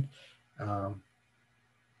that point. And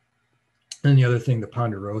the other thing, the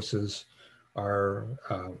Ponderosas are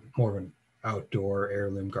more of an outdoor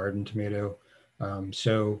heirloom garden tomato.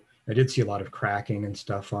 So I did see a lot of cracking and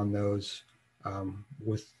stuff on those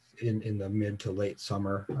in the mid to late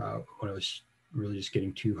summer when it was really just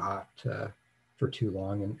getting too hot for too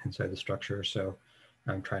long inside the structure. So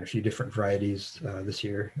I'm trying a few different varieties this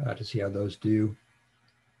year to see how those do.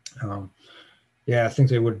 Yeah,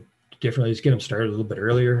 things I would differently just get them started a little bit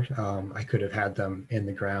earlier. I could have had them in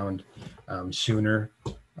the ground sooner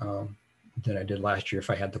than I did last year if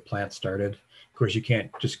I had the plant started. Of course, you can't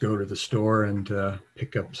just go to the store and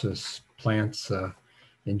pick up some plants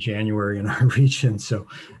in January in our region. So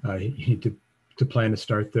you need to plan to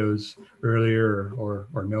start those earlier,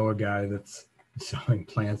 or know a guy that's selling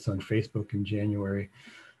plants on Facebook in January.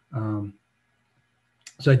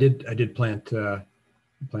 So I did plant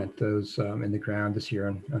those in the ground this year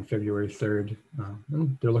on February 3rd.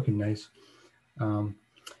 And they're looking nice.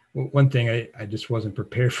 One thing I just wasn't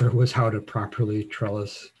prepared for was how to properly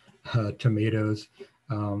trellis tomatoes.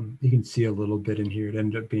 You can see a little bit in here. It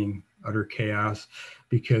ended up being utter chaos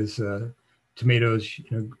because tomatoes,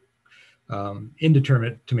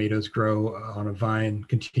 indeterminate tomatoes grow on a vine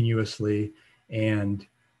continuously, and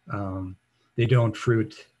they don't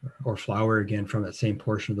fruit or flower again from that same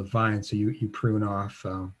portion of the vine. So you prune off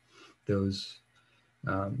those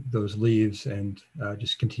leaves and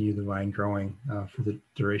just continue the vine growing for the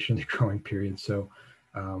duration of the growing period. So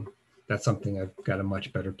that's something I've got a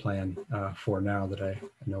much better plan for now that I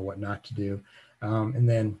know what not to do. And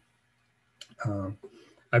then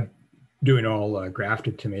I'm doing all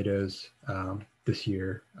grafted tomatoes this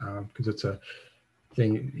year because it's a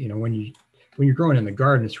thing, when you're growing in the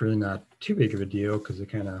garden, it's really not too big of a deal because it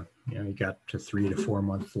kind of, you got to 3 to 4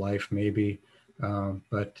 month life maybe.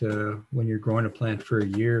 But when you're growing a plant for a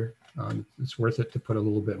year, it's worth it to put a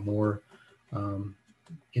little bit more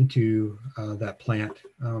into that plant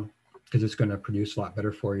because it's going to produce a lot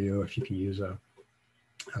better for you if you can use a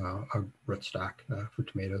rootstock for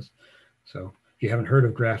tomatoes. So if you haven't heard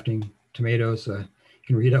of grafting tomatoes, you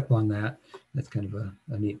can read up on that. That's kind of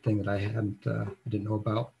a neat thing that I didn't know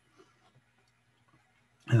about.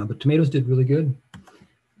 But tomatoes did really good.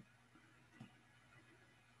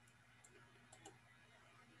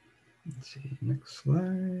 Let's see, next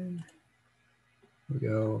slide. Here we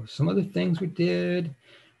go. Some other things we did.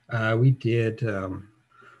 We did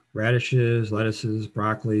radishes, lettuces,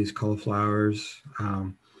 broccolis, cauliflowers.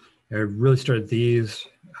 I really started these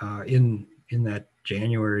in that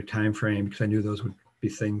January timeframe because I knew those would be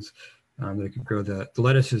things that I could grow. The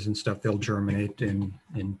lettuces and stuff, they'll germinate in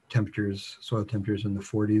temperatures, soil temperatures in the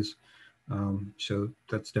 40s. So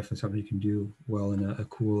that's definitely something you can do well in a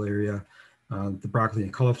cool area. The broccoli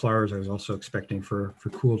and cauliflowers, I was also expecting for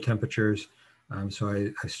cool temperatures. So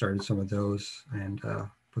I started some of those and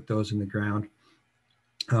put those in the ground.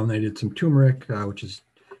 I did some turmeric, which is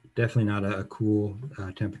definitely not a cool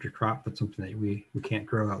temperature crop, but something that we can't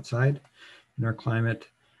grow outside in our climate,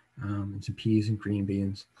 and some peas and green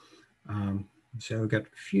beans. So I've got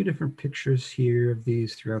a few different pictures here of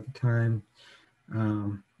these throughout the time.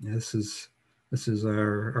 This is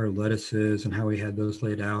our lettuces and how we had those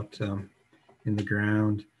laid out in the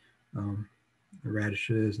ground. The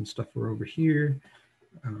radishes and stuff were over here.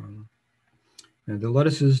 And the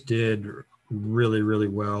lettuces did really, really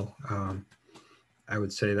well. I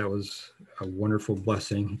would say that was a wonderful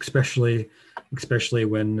blessing, especially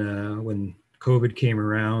when COVID came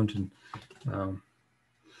around and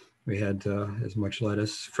we had as much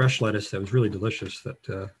lettuce, fresh lettuce that was really delicious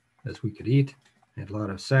that as we could eat. We had a lot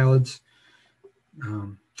of salads.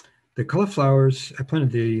 The cauliflowers, I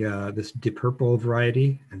planted this deep purple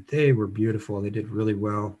variety, and they were beautiful. They did really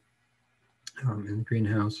well in the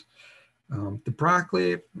greenhouse. The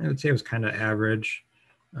broccoli, I would say, was kind of average.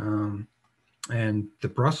 And the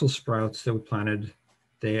Brussels sprouts that we planted,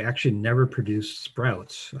 they actually never produced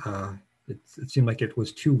sprouts. It seemed like it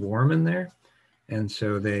was too warm in there, and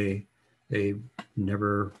so they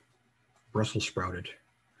never Brussels sprouted.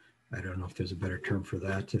 I don't know if there's a better term for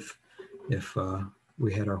that. If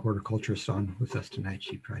we had our horticulturist on with us tonight,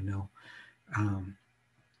 she'd probably know.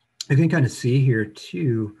 I can kind of see here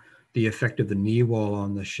too the effect of the knee wall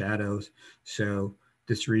on the shadows. So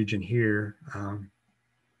this region here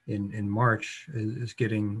in March isn't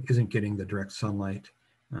getting the direct sunlight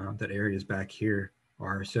that areas back here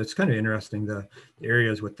are. So it's kind of interesting. The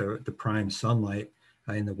areas with the prime sunlight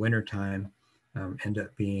in the wintertime end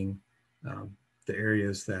up being the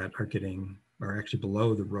areas that are actually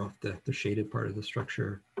below the roof, the shaded part of the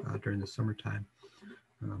structure during the summertime.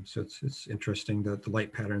 So it's interesting that the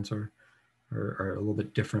light patterns are a little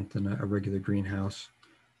bit different than a regular greenhouse.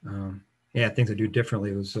 Yeah, things I do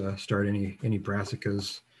differently was start any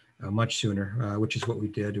brassicas much sooner, which is what we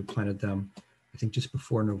did. We planted them, I think, just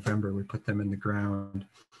before November. We put them in the ground.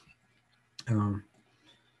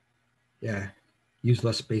 Yeah, use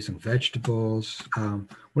less space on vegetables. One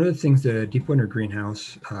of the things the deep winter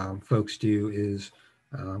greenhouse folks do is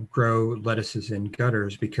grow lettuces in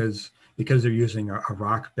gutters because they're using a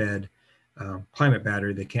rock bed climate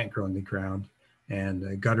battery. They can't grow in the ground,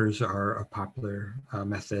 and gutters are a popular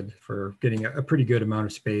method for getting a pretty good amount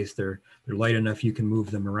of space. They're light enough you can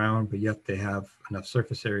move them around, but yet they have enough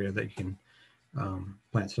surface area that you can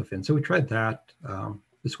plant stuff in. So we tried that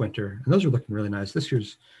this winter, and those are looking really nice. This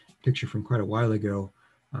year's picture from quite a while ago,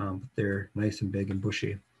 but they're nice and big and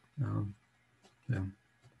bushy. Yeah,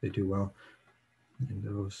 they do well in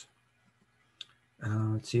those.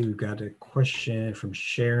 Let's see, we've got a question from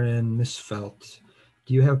Sharon Misfelt.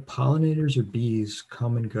 Do you have pollinators or bees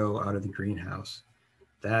come and go out of the greenhouse?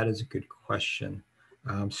 That is a good question.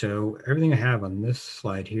 So everything I have on this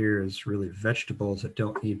slide here is really vegetables that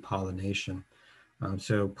don't need pollination.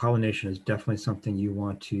 So pollination is definitely something you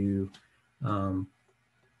want to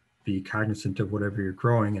be cognizant of whatever you're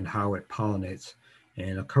growing and how it pollinates.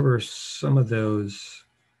 And I'll cover some of those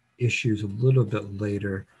issues a little bit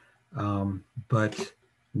later. But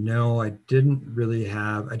no, I definitely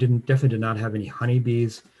did not have any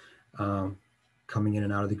honeybees coming in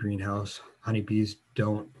and out of the greenhouse. Honeybees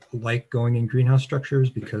don't like going in greenhouse structures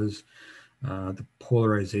because the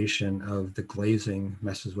polarization of the glazing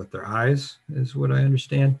messes with their eyes, is what I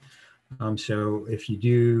understand. So if you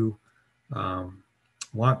do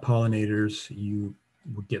want pollinators, you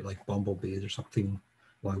would get like bumblebees or something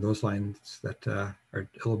along those lines that are a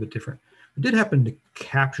little bit different. I did happen to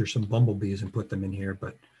capture some bumblebees and put them in here,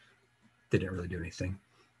 but they didn't really do anything.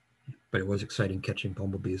 But it was exciting catching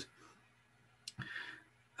bumblebees.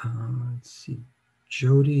 Let's see.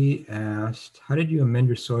 Jody asked, how did you amend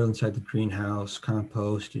your soil inside the greenhouse?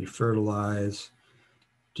 Compost? Do you fertilize?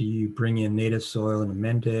 Do you bring in native soil and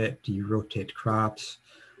amend it? Do you rotate crops?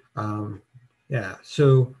 Yeah,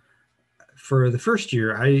 so for the first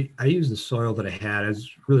year, I used the soil that I had. I was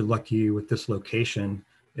really lucky with this location.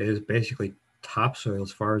 It is basically topsoil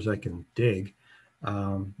as far as I can dig.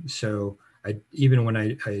 So even when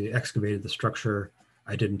I excavated the structure,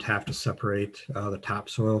 I didn't have to separate the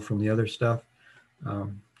topsoil from the other stuff,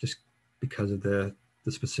 just because of the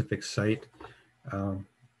specific site.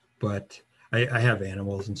 But I have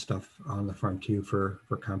animals and stuff on the farm too for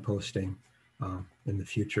composting in the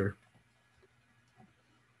future.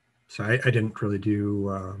 So I didn't really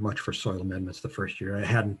do much for soil amendments the first year. I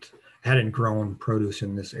hadn't grown produce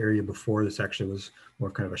in this area before. This actually was more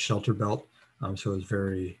kind of a shelter belt, so it was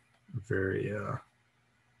very, very,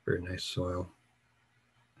 very nice soil.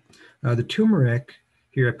 The turmeric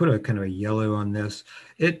here, I put a kind of a yellow on this.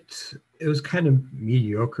 It was kind of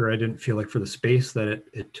mediocre. I didn't feel like for the space that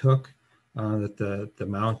it took, that the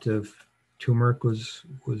amount of turmeric was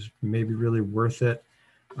maybe really worth it.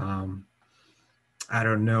 I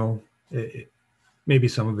don't know. Maybe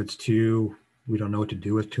some of it's too, we don't know what to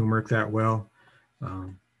do with turmeric that well.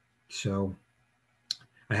 So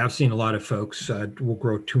I have seen a lot of folks will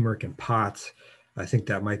grow turmeric in pots. I think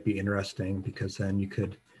that might be interesting because then you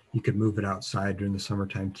could move it outside during the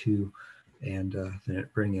summertime too, and then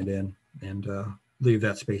bring it in and leave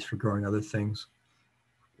that space for growing other things.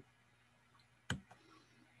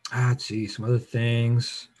 Let's see some other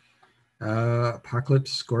things.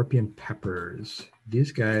 Apocalypse scorpion peppers.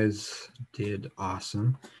 These guys did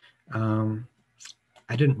awesome.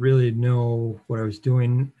 I didn't really know what I was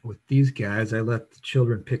doing with these guys. I let the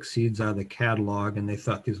children pick seeds out of the catalog and they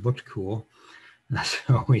thought these looked cool.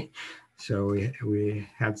 So we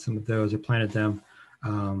had some of those. I planted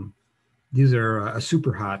them. These are a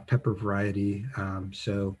super hot pepper variety.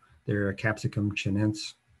 So they're a capsicum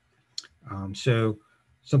chinense. So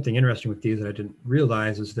something interesting with these that I didn't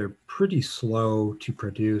realize is they're pretty slow to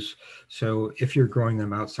produce. So if you're growing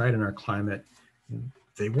them outside in our climate,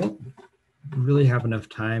 they won't really have enough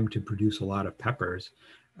time to produce a lot of peppers.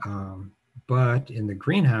 But in the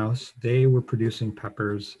greenhouse, they were producing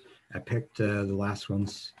peppers. I picked the last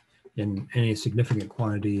ones in any significant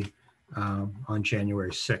quantity on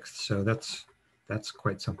January 6th. So that's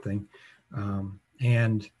quite something.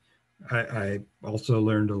 And I also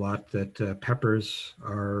learned a lot that peppers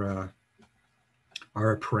are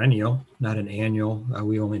a perennial, not an annual.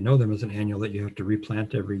 We only know them as an annual that you have to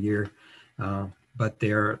replant every year, but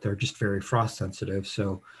they're just very frost sensitive.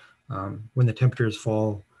 So when the temperatures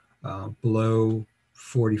fall below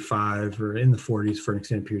 45 or in the 40s for an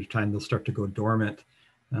extended period of time, they'll start to go dormant.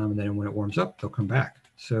 And then when it warms up, they'll come back.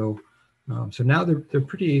 So now they're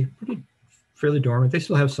pretty fairly dormant. They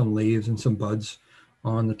still have some leaves and some buds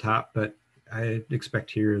on the top, but I expect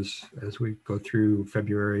here as we go through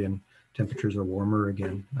February and temperatures are warmer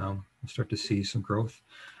again, we'll start to see some growth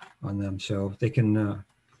on them. So they can,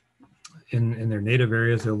 in their native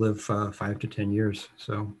areas, they'll live 5 to 10 years.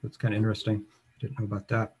 So that's kind of interesting. Didn't know about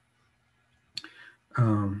that.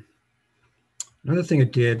 Another thing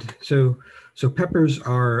it did, so peppers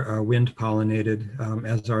are wind pollinated,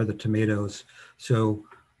 as are the tomatoes. So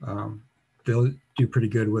they'll do pretty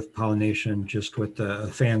good with pollination just with the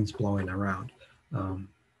fans blowing around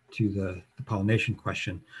to the pollination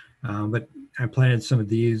question. But I planted some of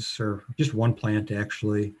these, or just one plant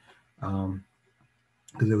actually,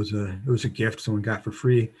 because it was a gift someone got for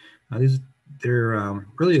free. They're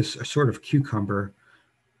really a sort of cucumber.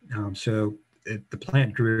 So the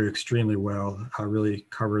plant grew extremely well. I really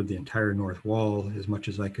covered the entire north wall as much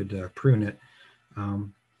as I could prune it.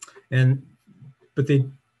 But they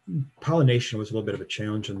pollination was a little bit of a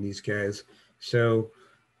challenge on these guys. So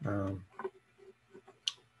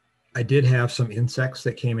I did have some insects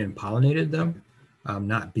that came in and pollinated them,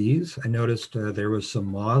 not bees. I noticed there was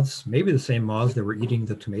some moths, maybe the same moths that were eating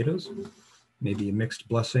the tomatoes, maybe a mixed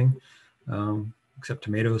blessing, except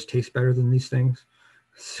tomatoes taste better than these things.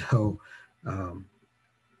 So,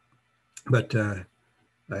 but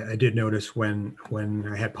I did notice when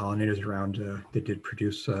I had pollinators around, they did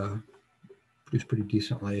produce pretty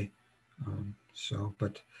decently.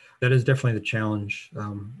 But that is definitely the challenge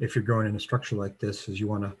if you're growing in a structure like this, is you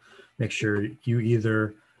want to make sure you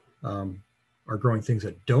either are growing things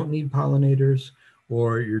that don't need pollinators,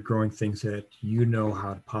 or you're growing things that you know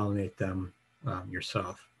how to pollinate them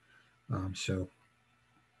yourself. So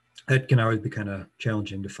that can always be kind of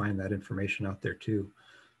challenging to find that information out there too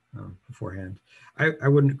beforehand. I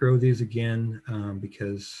wouldn't grow these again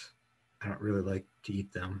because I don't really like to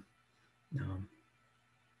eat them.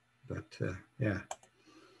 Yeah.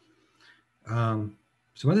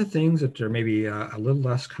 Some other things that are maybe a little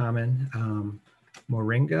less common,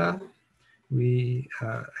 moringa. We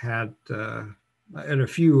had a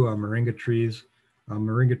few moringa trees.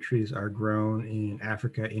 Moringa trees are grown in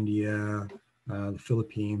Africa, India, the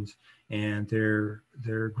Philippines, and they're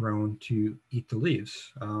grown to eat the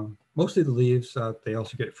leaves. Mostly the leaves. They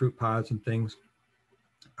also get fruit pods and things,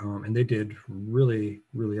 and they did really,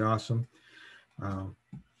 really awesome.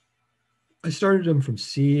 I started them from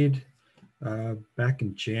seed back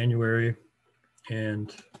in January,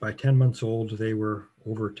 and by 10 months old, they were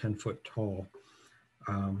over 10 foot tall.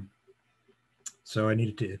 So I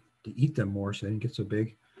needed to eat them more so they didn't get so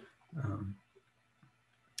big.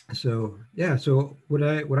 So what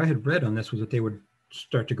I had read on this was that they would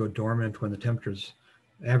start to go dormant when the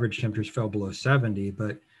average temperatures fell below 70,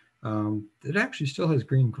 but it actually still has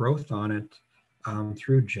green growth on it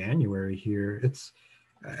through January here.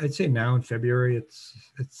 I'd say now in February it's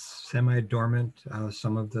semi-dormant.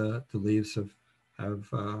 Some of the leaves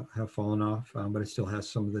have fallen off, but it still has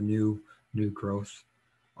some of the new growth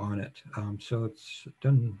on it. So it's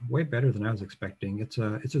done way better than I was expecting. It's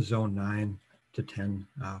a zone 9 to 10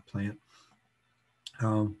 plant.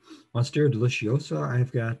 Monstera deliciosa,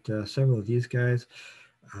 I've got several of these guys.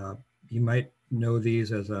 You might know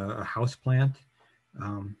these as a house plant,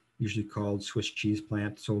 usually called Swiss cheese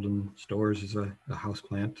plant, sold in stores as a house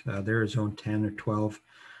plant. They're a zone 10 or 12.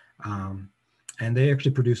 And they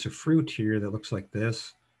actually produce a fruit here that looks like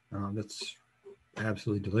this. That's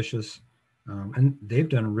absolutely delicious. And they've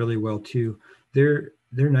done really well too. They're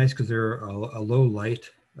nice because they're a low light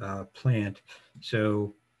plant.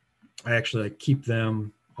 So I actually keep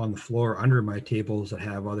them on the floor under my tables that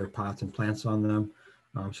have other pots and plants on them,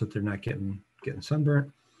 so that they're not getting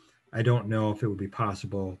sunburnt. I don't know if it would be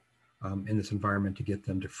possible in this environment to get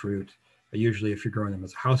them to fruit. Usually if you're growing them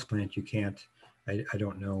as a house plant, you can't. I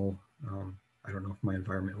don't know. I don't know if my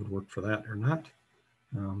environment would work for that or not,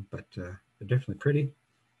 but they're definitely pretty.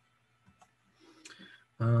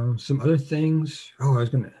 Some other things. Oh, I was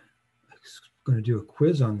going to do a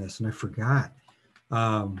quiz on this and I forgot.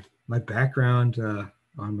 My background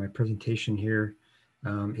on my presentation here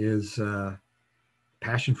is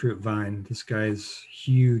passion fruit vine. This guy's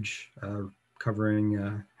huge,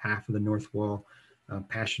 covering half of the north wall.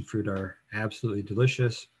 Passion fruit are absolutely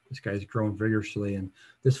delicious. This guy's grown vigorously, and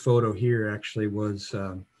this photo here actually was,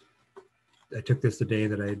 I took this the day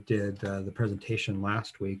that I did the presentation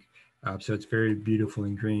last week. So it's very beautiful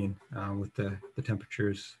and green with the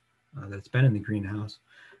temperatures that it's been in the greenhouse.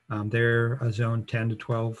 They're a zone 10 to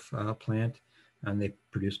 12 plant, and they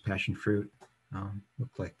produce passion fruit.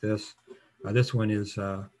 Look like this. This one is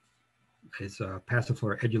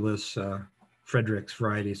Passiflora edulis Frederick's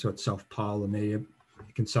variety, so it's self-pollinated.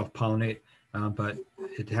 It can self-pollinate, but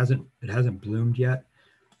it hasn't bloomed yet,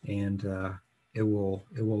 and it will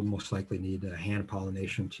most likely need hand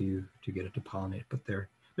pollination to get it to pollinate. But they're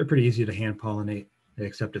pretty easy to hand pollinate,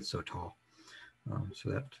 except it's so tall, so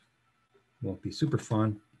that won't be super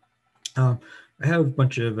fun. I have a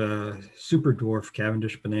bunch of super dwarf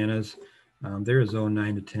Cavendish bananas. They're a zone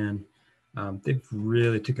 9 to 10. They've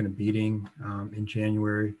really taken a beating in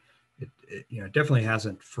January. It definitely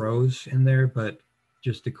hasn't froze in there, but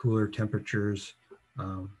just the cooler temperatures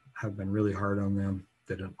have been really hard on them.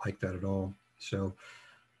 They don't like that at all. So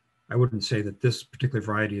I wouldn't say that this particular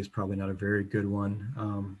variety is probably not a very good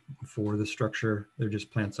one for the structure. They're just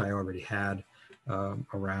plants I already had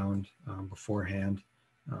around beforehand.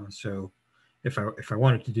 So if I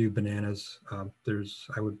wanted to do bananas,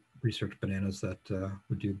 I would research bananas that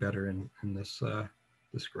would do better in this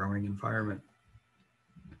growing environment.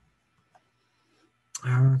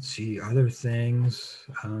 Let's see, other things.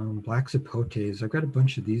 Black sapotes. I've got a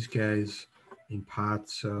bunch of these guys in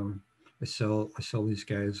pots. I sell these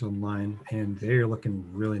guys online, and they're looking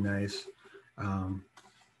really nice.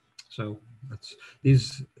 So that's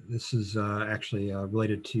these. This is actually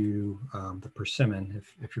related to the persimmon.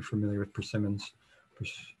 If you're familiar with persimmons,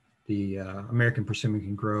 the American persimmon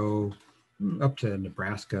can grow up to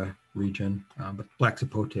Nebraska region, but black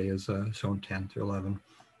sapote is zone 10 through 11.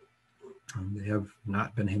 They have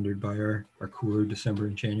not been hindered by our cooler December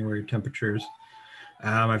and January temperatures.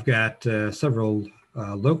 I've got several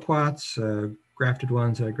loquats, grafted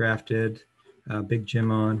ones that I grafted, Big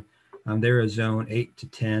Jim on. They're a zone 8 to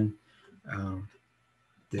 10.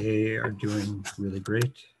 They are doing really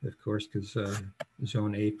great, of course, because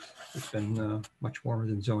zone 8 has been much warmer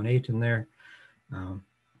than zone 8 in there.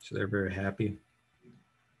 So they're very happy.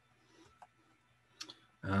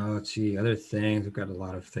 Let's see, other things. I've got a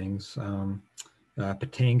lot of things.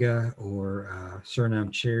 Patanga or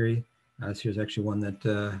Suriname cherry. This here's actually one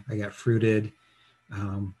that I got fruited.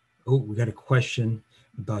 Oh, we got a question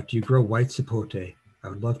about, do you grow white sapote? I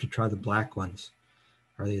would love to try the black ones.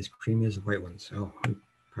 Are they as creamy as the white ones? Oh, we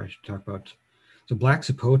probably should talk about. So black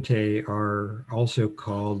sapote are also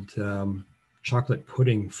called chocolate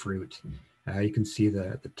pudding fruit. You can see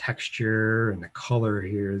the texture and the color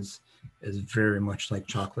here is very much like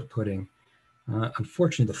chocolate pudding.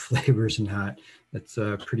 Unfortunately, the flavor is not. It's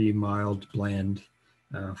a pretty mild, bland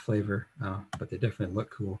flavor, but they definitely look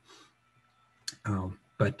cool.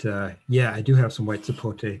 But yeah, I do have some white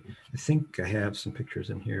sapote. I think I have some pictures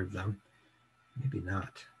in here of them. Maybe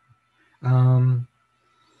not.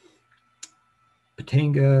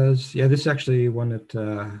 Patangas. Yeah, this is actually one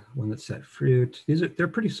that set fruit. They're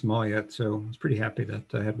pretty small yet, so I was pretty happy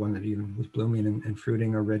that I had one that even was blooming and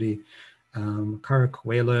fruiting already.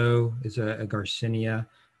 Caracuelo is a Garcinia.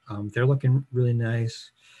 They're looking really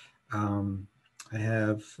nice. I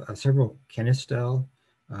have several canistel,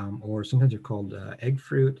 or sometimes they're called egg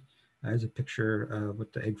fruit. There's a picture of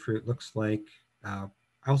what the egg fruit looks like. I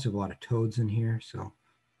also have a lot of toads in here, so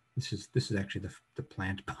this is actually the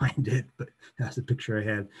plant behind it, but that's the picture I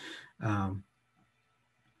had.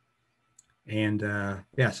 And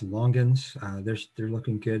yeah, some longans. They're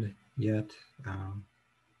looking good yet.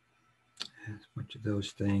 A bunch of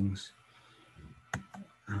those things.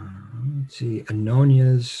 Let's see,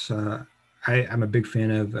 Anonias. I'm a big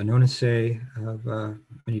fan of Anonaceae of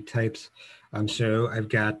many types. So I've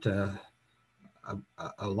got a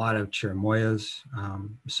lot of cherimoyas,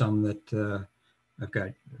 some that I've got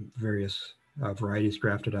various varieties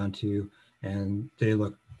grafted onto, and they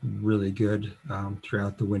look really good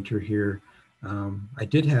throughout the winter here. I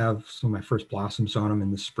did have some of my first blossoms on them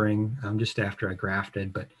in the spring, just after I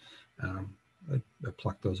grafted, but I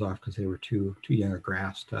plucked those off because they were too young a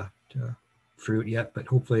grass to fruit yet. But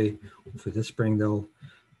hopefully this spring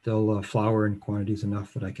they'll flower in quantities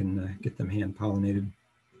enough that I can get them hand pollinated.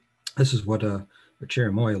 This is what a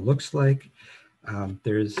cherimoya looks like.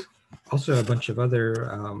 There's also a bunch of other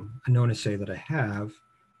Anonaceae that I have.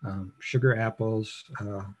 Sugar apples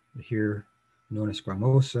here, Anonas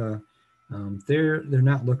squamosa. They're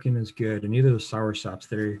not looking as good, and neither the soursops.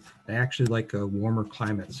 They actually like a warmer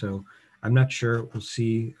climate, so I'm not sure. We'll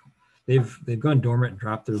see. They've gone dormant and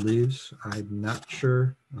dropped their leaves. I'm not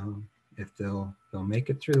sure if they'll make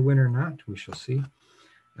it through the winter or not. We shall see.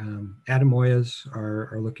 Adamoyas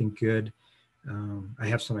are looking good. I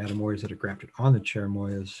have some adamoyas that are grafted on the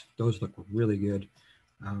cherimoyas. Those look really good.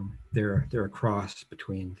 They're a cross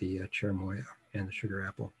between the cherimoya and the sugar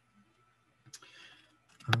apple.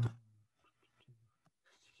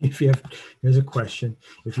 Here's a question.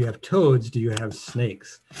 If you have toads, do you have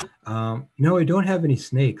snakes? No, I don't have any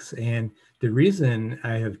snakes. And the reason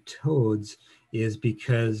I have toads is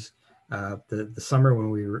because the summer when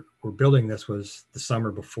we were building this was the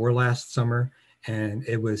summer before last summer, and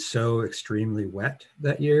it was so extremely wet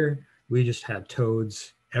that year. We just had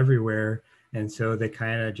toads everywhere. And so they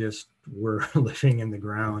kind of just were living in the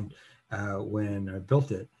ground when I built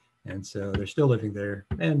it. And so they're still living there.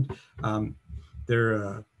 And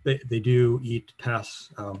they do eat pests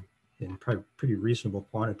in pretty reasonable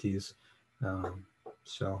quantities.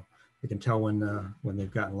 So you can tell when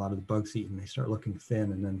they've gotten a lot of the bugs eaten, they start looking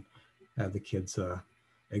thin, and then have the kids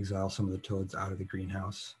exile some of the toads out of the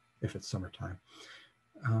greenhouse if it's summertime.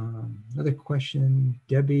 Another question,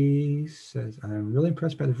 Debbie says, I'm really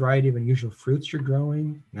impressed by the variety of unusual fruits you're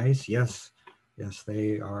growing. Nice, yes,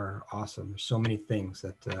 they are awesome. There's so many things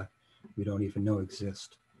that we don't even know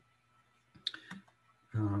exist.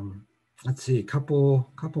 Let's see, a couple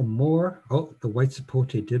more. Oh, the white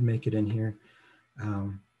sapote did make it in here.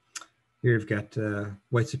 Here you've got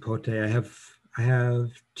white sapote. I have I have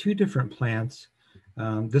two different plants.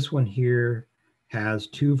 This one here has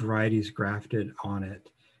two varieties grafted on it,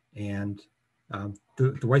 and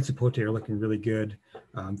the white sapote are looking really good.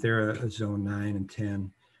 They're a zone 9 and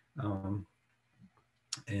 10.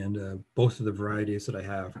 And both of the varieties that I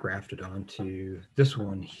have grafted onto this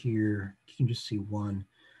one here, you can just see one,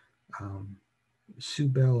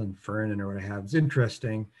 Subel and Fernan or what I have. It's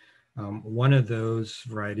interesting. One of those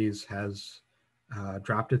varieties has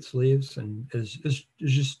dropped its leaves and is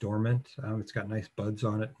just dormant. It's got nice buds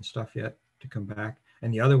on it and stuff yet to come back.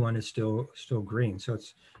 And the other one is still green. So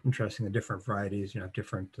it's interesting, the different varieties,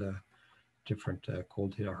 different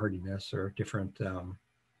cold hardiness or different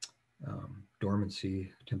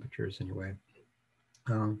dormancy temperatures anyway.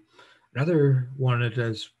 Another one that I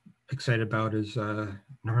was excited about is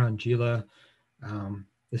Narangila.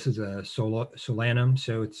 This is a solanum,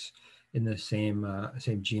 so it's in the same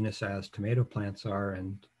genus as tomato plants are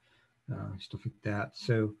and stuff like that.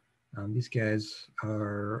 So these guys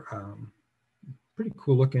are pretty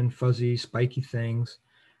cool looking, fuzzy, spiky things.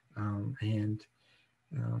 And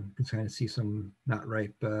you can kind of see some not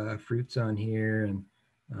ripe fruits on here. And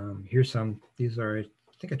here's some. These are, I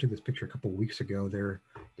think I took this picture a couple of weeks ago. They're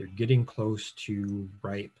getting close to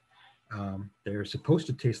ripe. They're supposed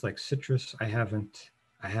to taste like citrus. I haven't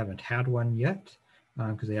had one yet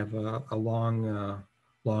because they have a long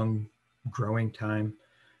growing time,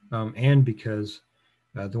 and because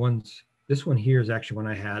this one here is actually one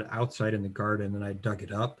I had outside in the garden, and I dug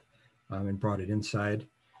it up and brought it inside.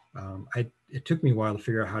 It took me a while to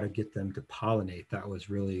figure out how to get them to pollinate. That was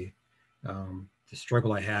really the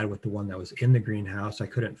struggle I had with the one that was in the greenhouse. I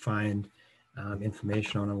couldn't find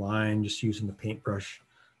information online. Just using the paintbrush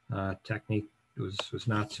technique was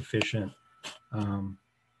not sufficient.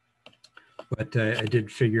 But I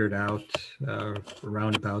did figure it out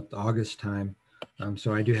around about August time.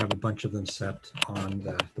 So I do have a bunch of them set on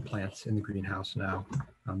the plants in the greenhouse now.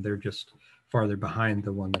 They're just farther behind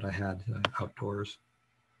the one that I had outdoors.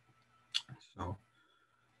 So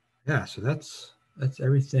yeah, so that's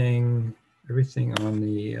everything on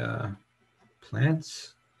the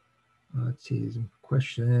plants. Let's see, some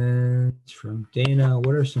questions from Dana.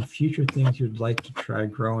 What are some future things you'd like to try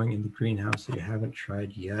growing in the greenhouse that you haven't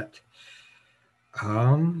tried yet?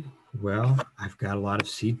 Well, I've got a lot of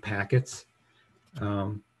seed packets.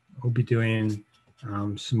 We'll be doing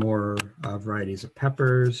some more varieties of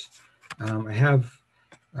peppers. I have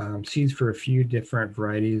seeds for a few different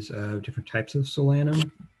varieties of different types of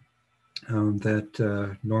solanum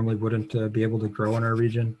that normally wouldn't be able to grow in our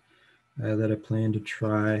region that I plan to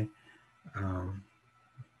try.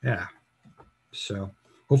 Yeah, so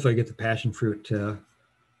hopefully I get the passion fruit to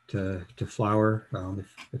flower.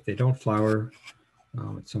 If they don't flower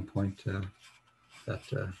at some point,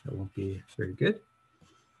 that won't be very good.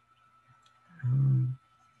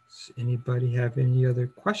 Does anybody have any other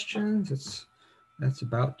questions? That's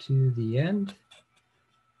about to the end.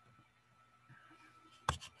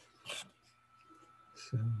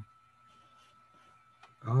 So,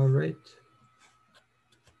 all right.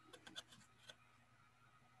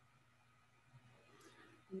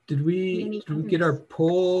 Did we get our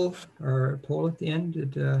poll at the end?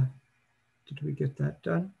 Did we get that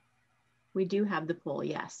done? We do have the poll,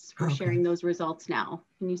 yes. We're sharing those results now.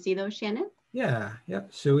 Can you see those, Shannon? Yeah.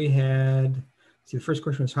 So we had, the first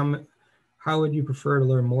question was how would you prefer to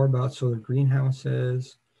learn more about solar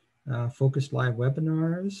greenhouses? Focused live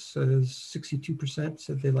webinars, 62%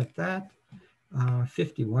 said they like that.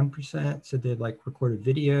 51% said they'd like recorded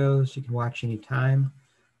videos you can watch anytime,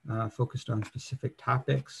 focused on specific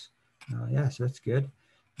topics. Yeah, so that's good.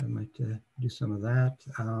 I might do some of that.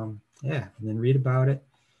 Yeah, and then read about it.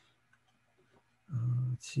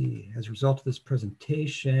 Let's see, as a result of this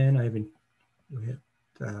presentation,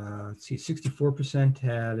 let's see, 64%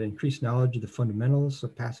 had increased knowledge of the fundamentals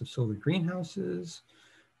of passive solar greenhouses.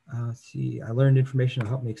 Let's see, I learned information to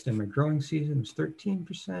help me extend my growing season was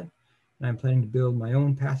 13%. And I'm planning to build my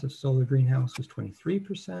own passive solar greenhouse was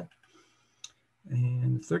 23%.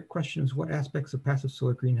 And the third question is, what aspects of passive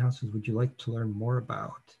solar greenhouses would you like to learn more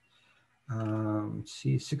about? Let's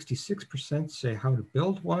see, 66% say how to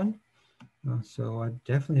build one. So I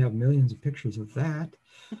definitely have millions of pictures of that.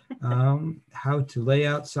 How to lay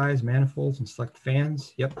out size manifolds and select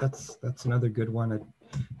fans. Yep, that's another good one.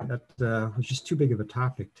 That was just too big of a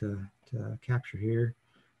topic to capture here.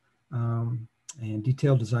 And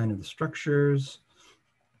detailed design of the structures,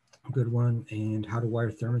 a good one. And how to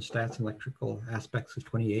wire thermostats and electrical aspects of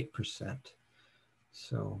 28%.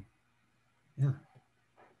 So yeah,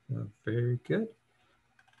 very good.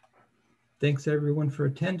 Thanks everyone for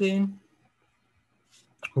attending.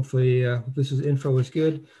 Hopefully this info was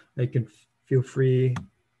good. I can feel free,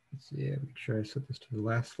 let's see, make sure I set this to the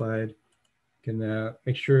last slide. You can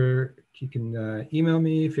make sure you can email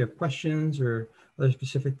me if you have questions or other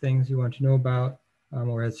specific things you want to know about,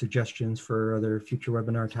 or had suggestions for other future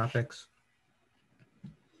webinar topics.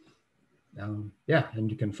 Yeah,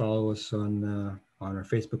 and you can follow us on our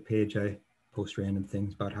Facebook page. I post random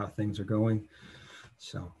things about how things are going.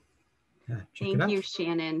 So yeah, check it out. Thank you,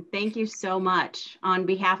 Shannon. Thank you so much. On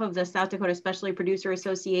behalf of the South Dakota Specialty Producer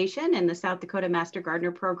Association and the South Dakota Master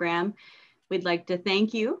Gardener Program, we'd like to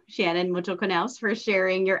thank you, Shannon Mutschelknaus, for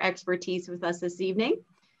sharing your expertise with us this evening.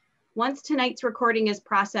 Once tonight's recording is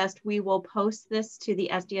processed, we will post this to the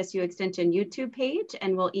SDSU Extension YouTube page,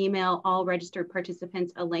 and we'll email all registered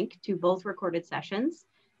participants a link to both recorded sessions.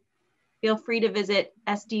 Feel free to visit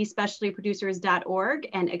sdspecialtyproducers.org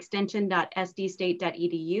and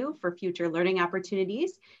extension.sdstate.edu for future learning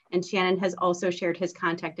opportunities. And Shannon has also shared his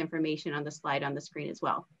contact information on the slide on the screen as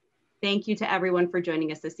well. Thank you to everyone for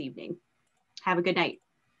joining us this evening. Have a good night.